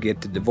trying to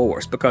get the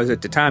divorce, because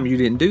at the time you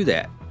didn't do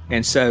that.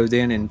 And so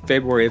then in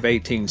February of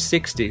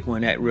 1860,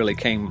 when that really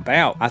came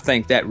about, I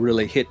think that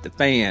really hit the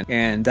fan,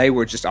 and they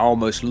were just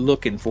almost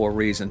looking for a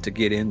reason to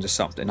get into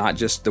something, not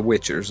just the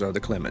Witchers or the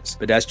Clements.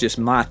 But that's just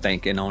my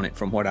thinking on it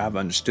from what I've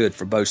understood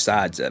for both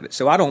sides of it.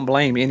 So I don't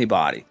blame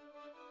anybody.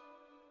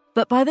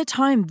 But by the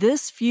time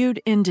this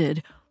feud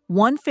ended,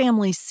 one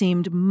family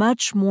seemed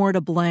much more to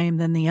blame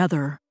than the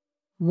other.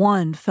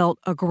 One felt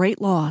a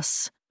great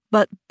loss,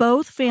 but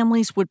both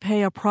families would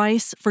pay a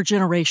price for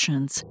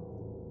generations.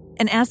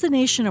 And as the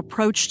nation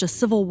approached a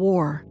civil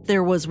war,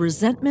 there was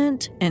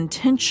resentment and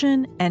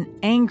tension and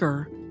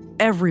anger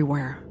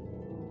everywhere.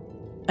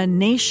 a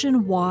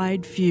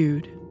nationwide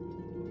feud.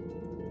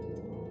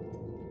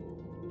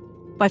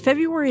 By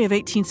February of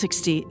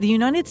 1860, the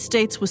United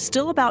States was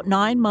still about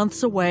 9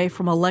 months away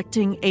from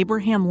electing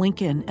Abraham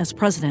Lincoln as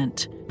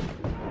president.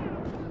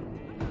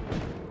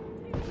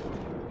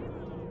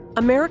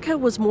 America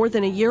was more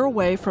than a year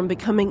away from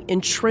becoming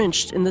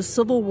entrenched in the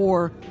Civil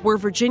War, where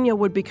Virginia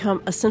would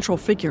become a central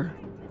figure.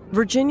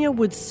 Virginia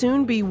would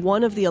soon be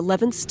one of the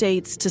 11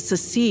 states to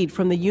secede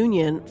from the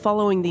Union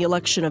following the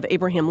election of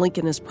Abraham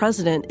Lincoln as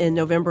president in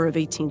November of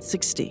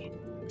 1860.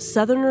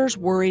 Southerners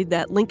worried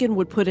that Lincoln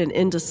would put an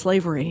end to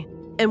slavery.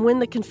 And when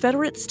the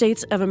Confederate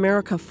States of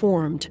America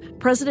formed,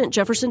 President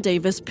Jefferson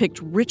Davis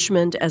picked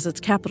Richmond as its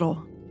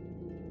capital.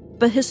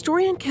 But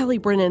historian Kelly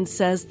Brennan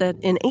says that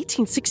in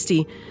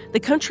 1860, the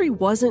country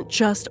wasn't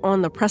just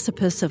on the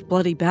precipice of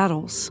bloody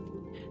battles.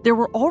 There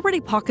were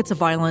already pockets of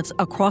violence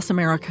across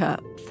America,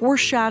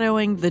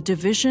 foreshadowing the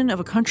division of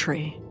a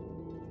country.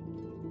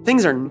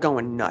 Things are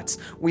going nuts.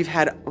 We've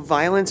had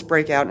violence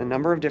break out in a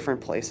number of different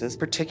places.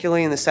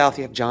 Particularly in the South,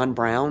 you have John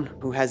Brown,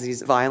 who has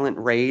these violent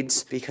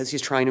raids because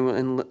he's trying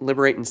to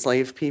liberate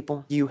enslaved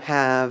people. You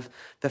have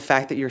the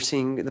fact that you're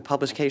seeing the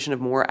publication of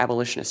more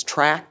abolitionist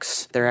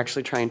tracts. They're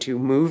actually trying to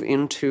move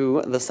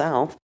into the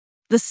South.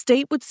 The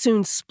state would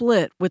soon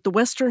split, with the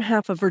western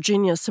half of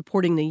Virginia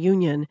supporting the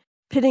Union,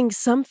 pitting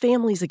some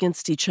families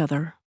against each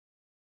other.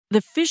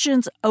 The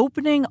fissions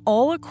opening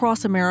all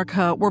across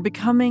America were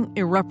becoming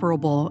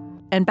irreparable.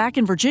 And back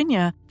in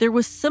Virginia, there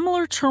was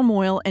similar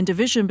turmoil and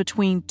division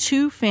between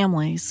two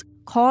families,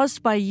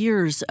 caused by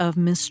years of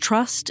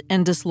mistrust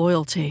and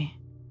disloyalty.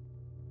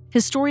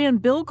 Historian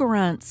Bill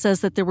Garant says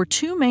that there were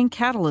two main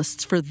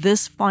catalysts for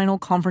this final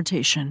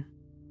confrontation: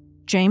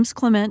 James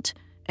Clement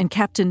and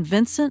Captain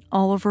Vincent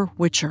Oliver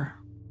Witcher.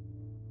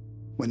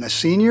 When the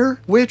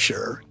senior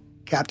Witcher,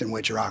 Captain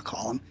Witcher I'll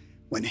call him,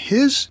 when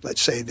his,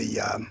 let's say the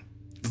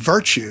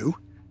virtue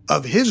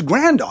of his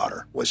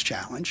granddaughter was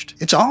challenged,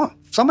 it's on.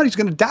 Somebody's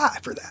going to die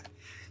for that.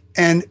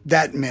 And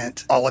that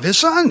meant all of his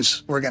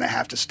sons were going to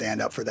have to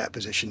stand up for that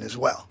position as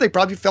well. They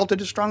probably felt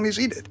it as strongly as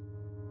he did.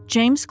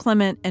 James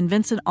Clement and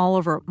Vincent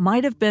Oliver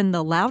might have been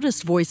the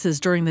loudest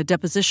voices during the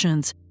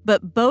depositions,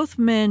 but both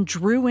men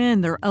drew in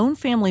their own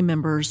family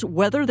members,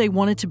 whether they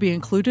wanted to be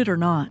included or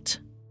not.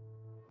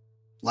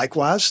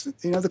 Likewise,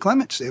 the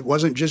Clements. It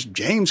wasn't just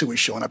James who was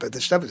showing up at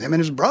this stuff, it was him and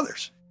his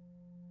brothers.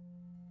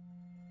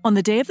 On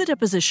the day of the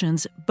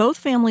depositions, both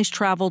families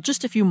traveled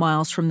just a few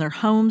miles from their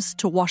homes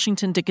to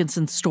Washington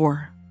Dickinson's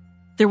store.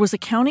 There was a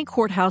county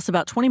courthouse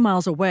about 20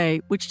 miles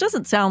away, which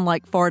doesn't sound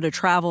like far to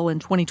travel in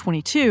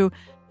 2022,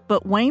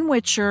 but Wayne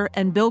Witcher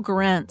and Bill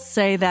Garant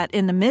say that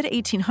in the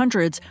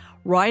mid-1800s,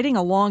 riding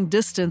a long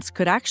distance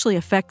could actually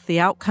affect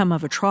the outcome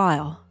of a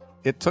trial.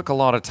 It took a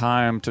lot of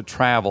time to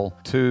travel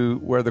to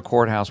where the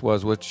courthouse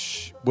was,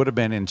 which would have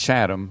been in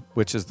Chatham,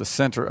 which is the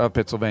center of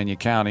Pittsylvania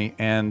County.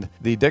 And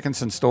the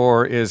Dickinson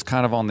store is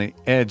kind of on the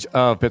edge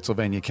of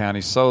Pittsylvania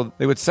County. So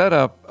they would set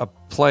up a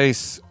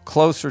place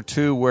closer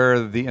to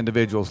where the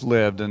individuals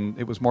lived, and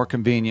it was more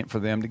convenient for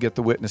them to get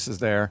the witnesses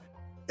there.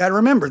 Got to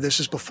remember,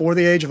 this is before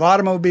the age of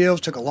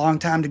automobiles. Took a long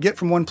time to get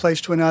from one place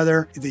to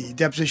another. The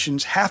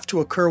depositions have to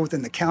occur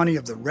within the county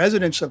of the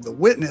residence of the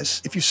witness.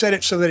 If you set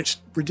it so that it's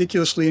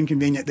ridiculously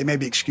inconvenient, they may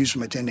be excused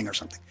from attending or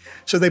something.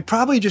 So they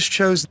probably just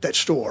chose that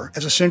store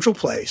as a central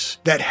place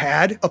that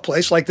had a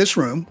place like this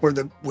room where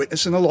the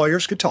witness and the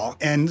lawyers could talk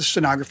and the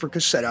stenographer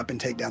could set up and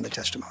take down the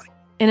testimony.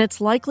 And it's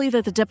likely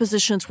that the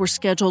depositions were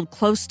scheduled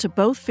close to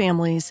both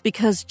families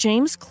because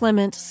James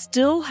Clement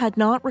still had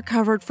not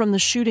recovered from the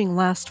shooting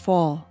last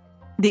fall.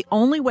 The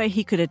only way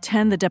he could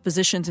attend the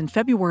depositions in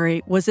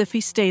February was if he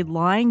stayed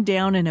lying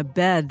down in a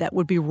bed that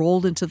would be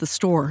rolled into the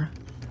store.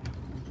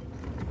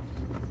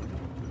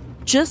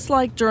 Just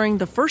like during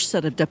the first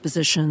set of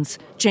depositions,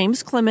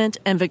 James Clement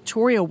and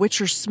Victoria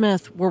Witcher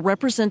Smith were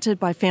represented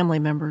by family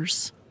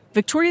members.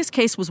 Victoria's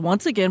case was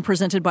once again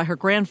presented by her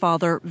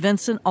grandfather,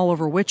 Vincent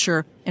Oliver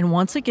Witcher, and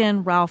once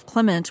again Ralph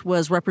Clement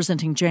was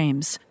representing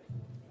James.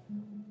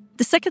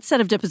 The second set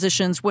of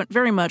depositions went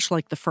very much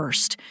like the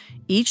first.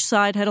 Each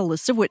side had a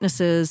list of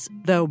witnesses,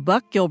 though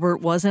Buck Gilbert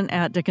wasn't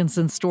at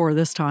Dickinson's store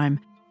this time.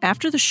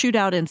 After the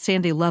shootout in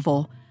Sandy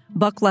Level,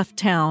 Buck left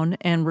town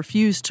and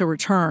refused to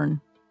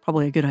return.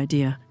 Probably a good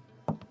idea.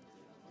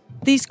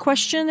 These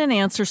question and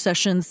answer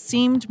sessions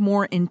seemed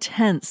more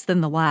intense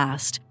than the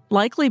last,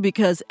 likely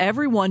because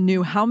everyone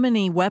knew how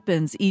many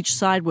weapons each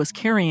side was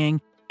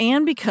carrying,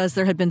 and because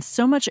there had been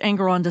so much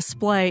anger on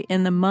display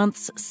in the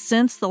months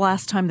since the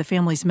last time the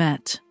families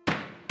met.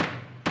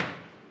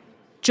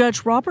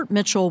 Judge Robert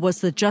Mitchell was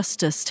the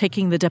justice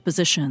taking the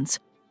depositions.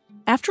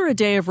 After a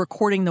day of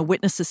recording the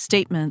witnesses'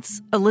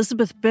 statements,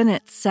 Elizabeth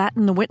Bennett sat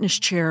in the witness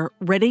chair,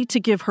 ready to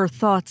give her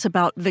thoughts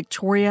about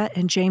Victoria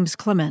and James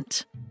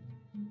Clement.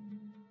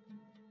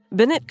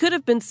 Bennett could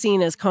have been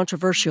seen as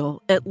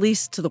controversial, at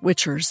least to the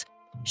Witchers.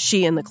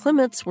 She and the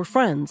Clements were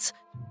friends.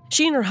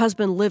 She and her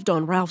husband lived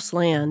on Ralph's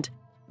land.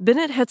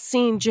 Bennett had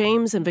seen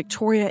James and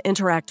Victoria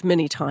interact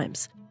many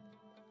times.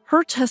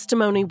 Her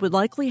testimony would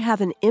likely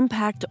have an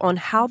impact on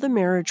how the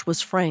marriage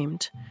was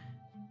framed.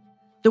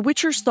 The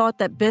Witchers thought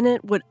that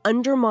Bennett would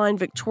undermine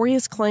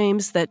Victoria's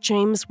claims that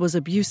James was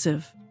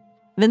abusive.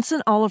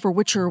 Vincent Oliver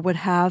Witcher would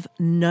have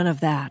none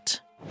of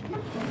that.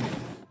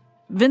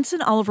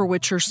 Vincent Oliver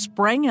Witcher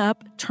sprang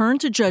up,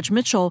 turned to Judge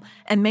Mitchell,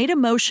 and made a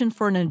motion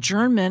for an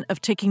adjournment of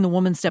taking the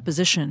woman's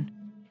deposition.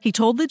 He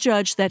told the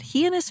judge that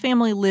he and his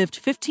family lived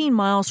 15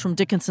 miles from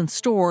Dickinson's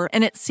store,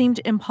 and it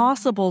seemed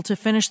impossible to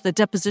finish the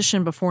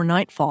deposition before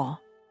nightfall.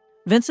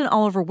 Vincent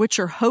Oliver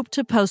Witcher hoped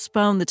to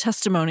postpone the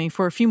testimony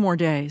for a few more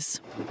days.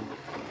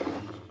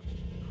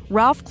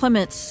 Ralph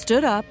Clement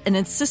stood up and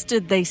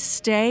insisted they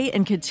stay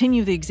and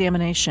continue the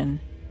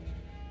examination.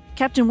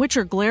 Captain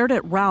Witcher glared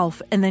at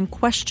Ralph and then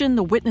questioned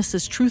the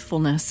witness's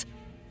truthfulness.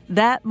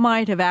 That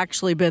might have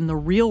actually been the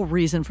real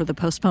reason for the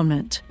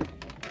postponement.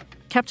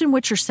 Captain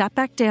Witcher sat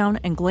back down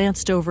and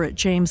glanced over at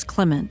James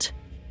Clement.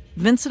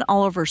 Vincent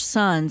Oliver's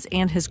sons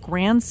and his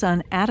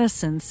grandson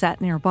Addison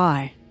sat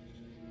nearby.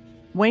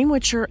 Wayne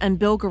Witcher and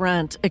Bill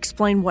Garant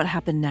explained what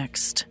happened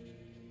next.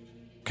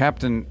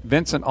 Captain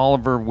Vincent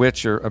Oliver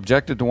Witcher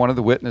objected to one of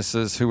the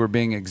witnesses who were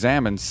being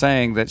examined,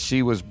 saying that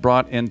she was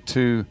brought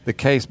into the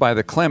case by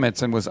the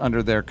Clements and was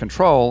under their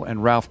control,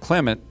 and Ralph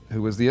Clement,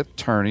 who was the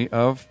attorney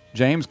of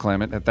James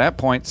Clement, at that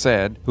point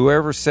said,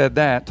 "Whoever said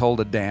that told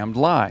a damned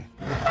lie."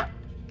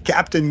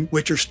 Captain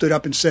Witcher stood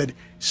up and said,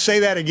 "Say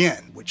that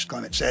again," which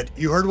Clement said,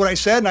 "You heard what I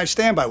said, and I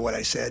stand by what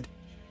I said."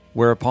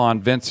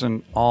 Whereupon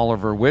Vincent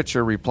Oliver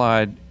Witcher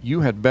replied,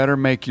 "You had better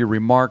make your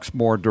remarks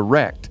more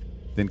direct."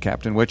 Then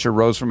Captain Witcher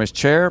rose from his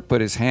chair,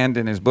 put his hand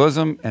in his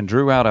bosom, and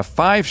drew out a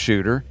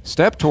 5-shooter,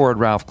 stepped toward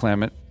Ralph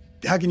Clement.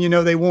 "How can you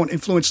know they won't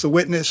influence the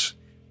witness?"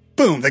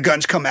 Boom, the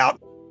guns come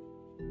out.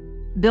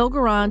 Bill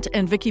Garant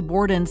and Vicki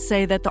Borden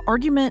say that the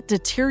argument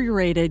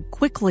deteriorated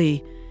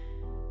quickly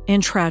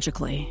and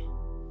tragically.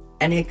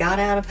 And it got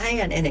out of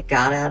hand, and it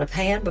got out of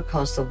hand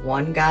because the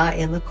one guy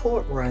in the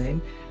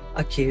courtroom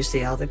accused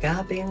the other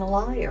guy of being a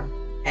liar.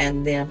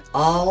 And then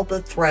all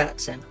the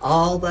threats and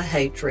all the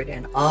hatred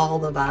and all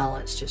the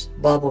violence just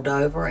bubbled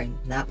over, and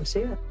that was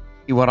it.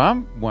 What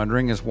I'm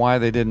wondering is why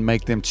they didn't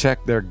make them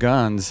check their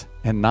guns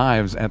and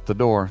knives at the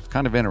door. It's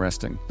kind of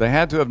interesting. They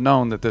had to have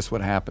known that this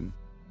would happen.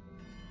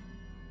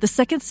 The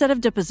second set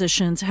of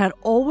depositions had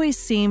always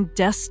seemed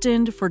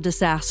destined for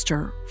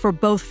disaster for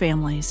both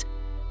families.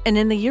 And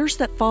in the years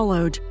that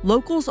followed,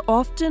 locals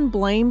often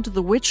blamed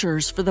the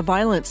Witchers for the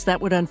violence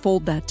that would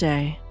unfold that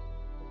day.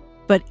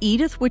 But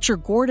Edith Witcher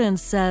Gordon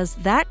says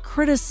that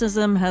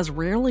criticism has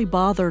rarely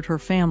bothered her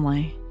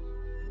family.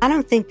 I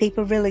don't think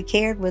people really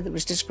cared whether it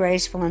was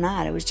disgraceful or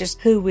not. It was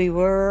just who we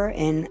were,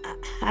 and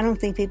I don't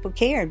think people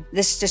cared.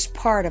 This is just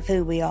part of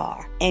who we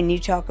are. And you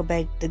talk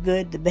about the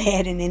good, the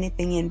bad, and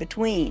anything in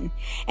between.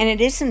 And it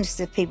isn't as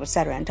if people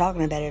sat around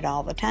talking about it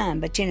all the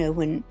time, but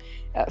when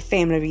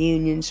family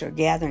reunions or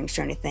gatherings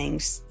or anything,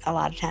 a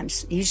lot of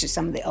times, usually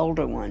some of the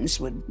older ones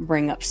would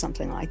bring up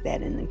something like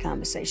that, and then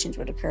conversations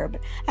would occur.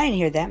 But I didn't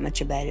hear that much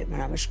about it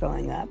when I was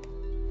growing up.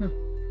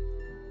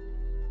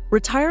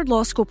 Retired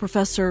law school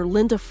professor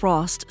Linda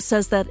Frost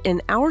says that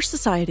in our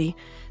society,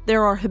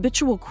 there are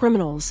habitual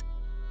criminals,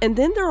 and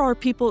then there are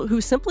people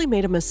who simply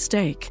made a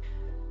mistake,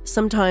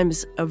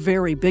 sometimes a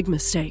very big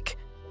mistake.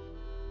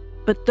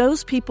 But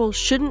those people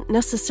shouldn't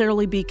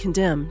necessarily be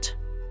condemned.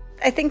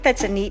 I think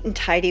that's a neat and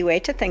tidy way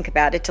to think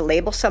about it, to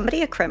label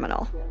somebody a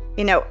criminal.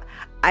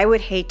 I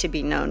would hate to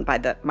be known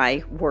by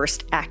my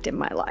worst act in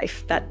my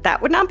life.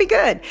 That would not be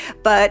good.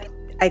 But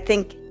I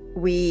think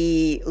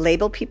we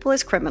label people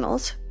as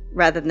criminals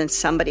rather than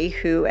somebody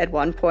who at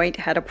one point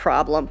had a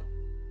problem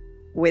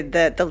with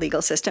the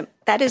legal system.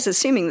 That is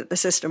assuming that the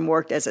system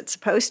worked as it's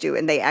supposed to,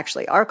 and they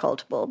actually are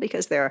culpable,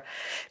 because there are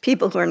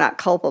people who are not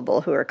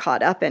culpable who are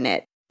caught up in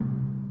it.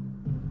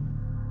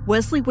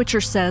 Wesley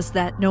Witcher says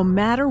that no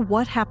matter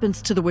what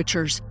happens to the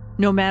Witchers,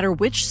 no matter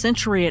which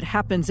century it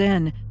happens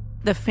in,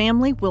 the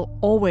family will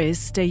always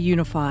stay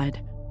unified.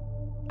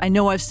 I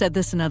know I've said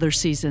this in other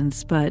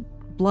seasons, but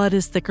blood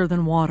is thicker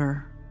than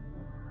water.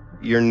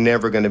 You're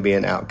never going to be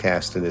an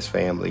outcast to this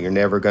family. You're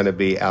never going to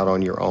be out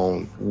on your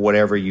own.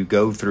 Whatever you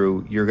go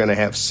through, you're going to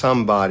have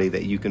somebody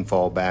that you can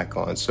fall back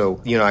on.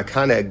 So, I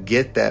kind of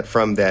get that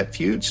from that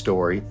Feud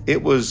story.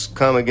 It was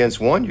come against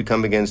one, you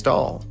come against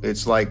all.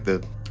 It's like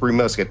the Three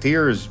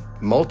Musketeers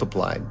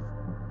multiplied.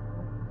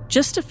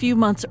 Just a few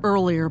months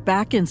earlier,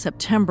 back in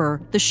September,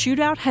 the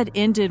shootout had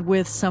ended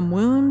with some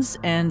wounds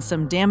and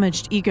some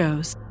damaged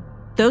egos.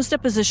 Those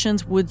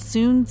depositions would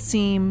soon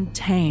seem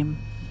tame.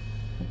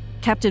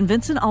 Captain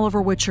Vincent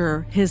Oliver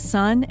Witcher, his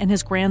son, and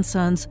his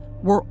grandsons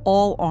were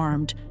all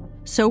armed.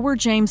 So were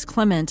James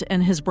Clement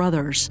and his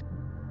brothers.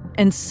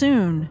 And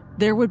soon,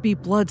 there would be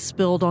blood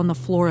spilled on the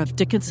floor of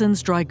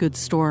Dickinson's dry goods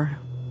store.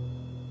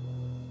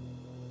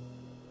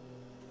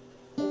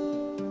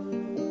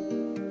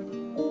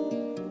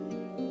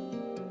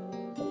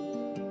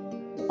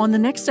 On the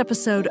next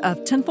episode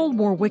of Tenfold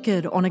More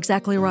Wicked on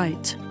Exactly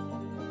Right.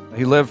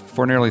 He lived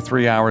for nearly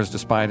 3 hours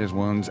despite his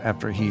wounds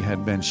after he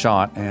had been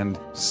shot, and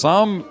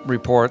some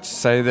reports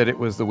say that it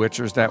was the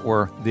Witchers that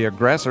were the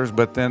aggressors,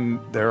 but then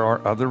there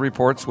are other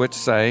reports which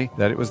say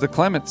that it was the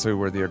Clements who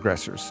were the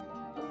aggressors.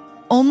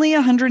 only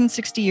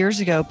 160 years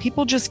ago,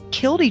 people just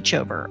killed each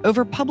other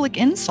over public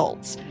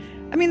insults.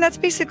 I mean, that's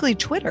basically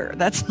Twitter.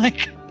 That's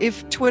like,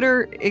 if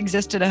Twitter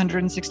existed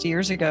 160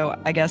 years ago,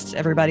 I guess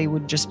everybody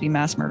would just be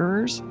mass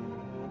murderers.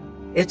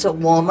 It's a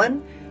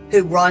woman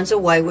who runs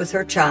away with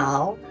her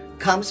child,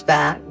 comes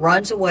back,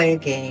 runs away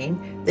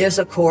again. There's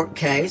a court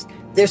case.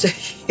 There's a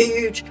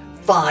huge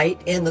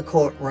fight in the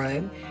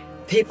courtroom.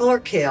 People are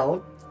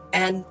killed,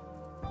 and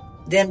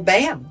then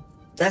bam,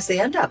 that's the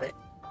end of it.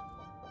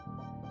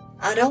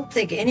 I don't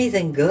think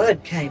anything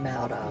good came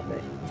out of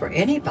it for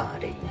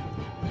anybody.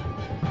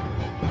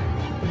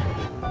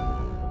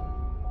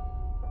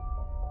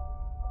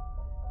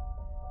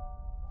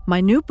 My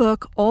new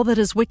book, All That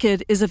Is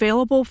Wicked, is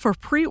available for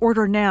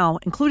pre-order now,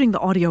 including the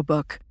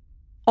audiobook.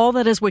 All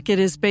That Is Wicked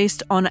is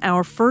based on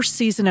our first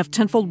season of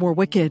Tenfold More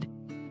Wicked.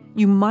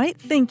 You might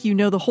think you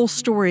know the whole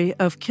story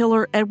of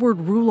killer Edward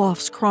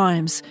Ruloff's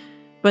crimes,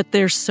 but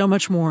there's so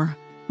much more.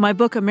 My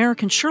book,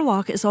 American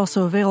Sherlock, is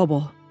also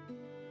available.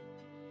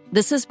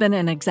 This has been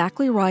an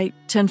Exactly Right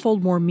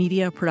Tenfold More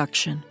Media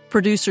production.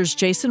 Producers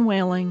Jason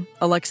Whaling,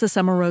 Alexis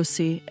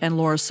Amorosi, and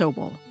Laura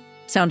Sobel.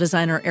 Sound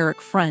designer Eric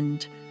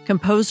Friend.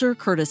 Composer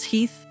Curtis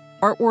Heath.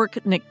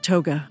 Artwork Nick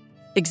Toga.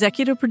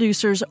 Executive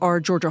producers are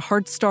Georgia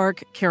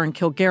Hardstark, Karen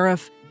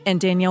Kilgariff, and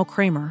Danielle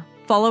Kramer.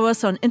 Follow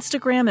us on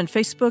Instagram and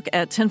Facebook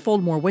at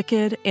Tenfold More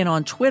Wicked and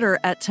on Twitter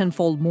at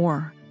Tenfold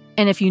More.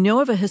 And if you know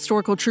of a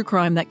historical true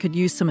crime that could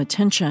use some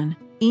attention,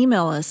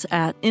 email us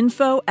at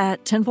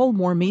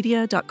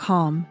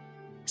info@tenfoldmoremedia.com.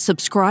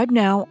 Subscribe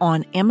now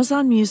on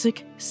Amazon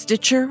Music,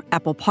 Stitcher,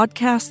 Apple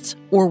Podcasts,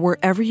 or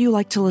wherever you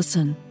like to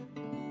listen.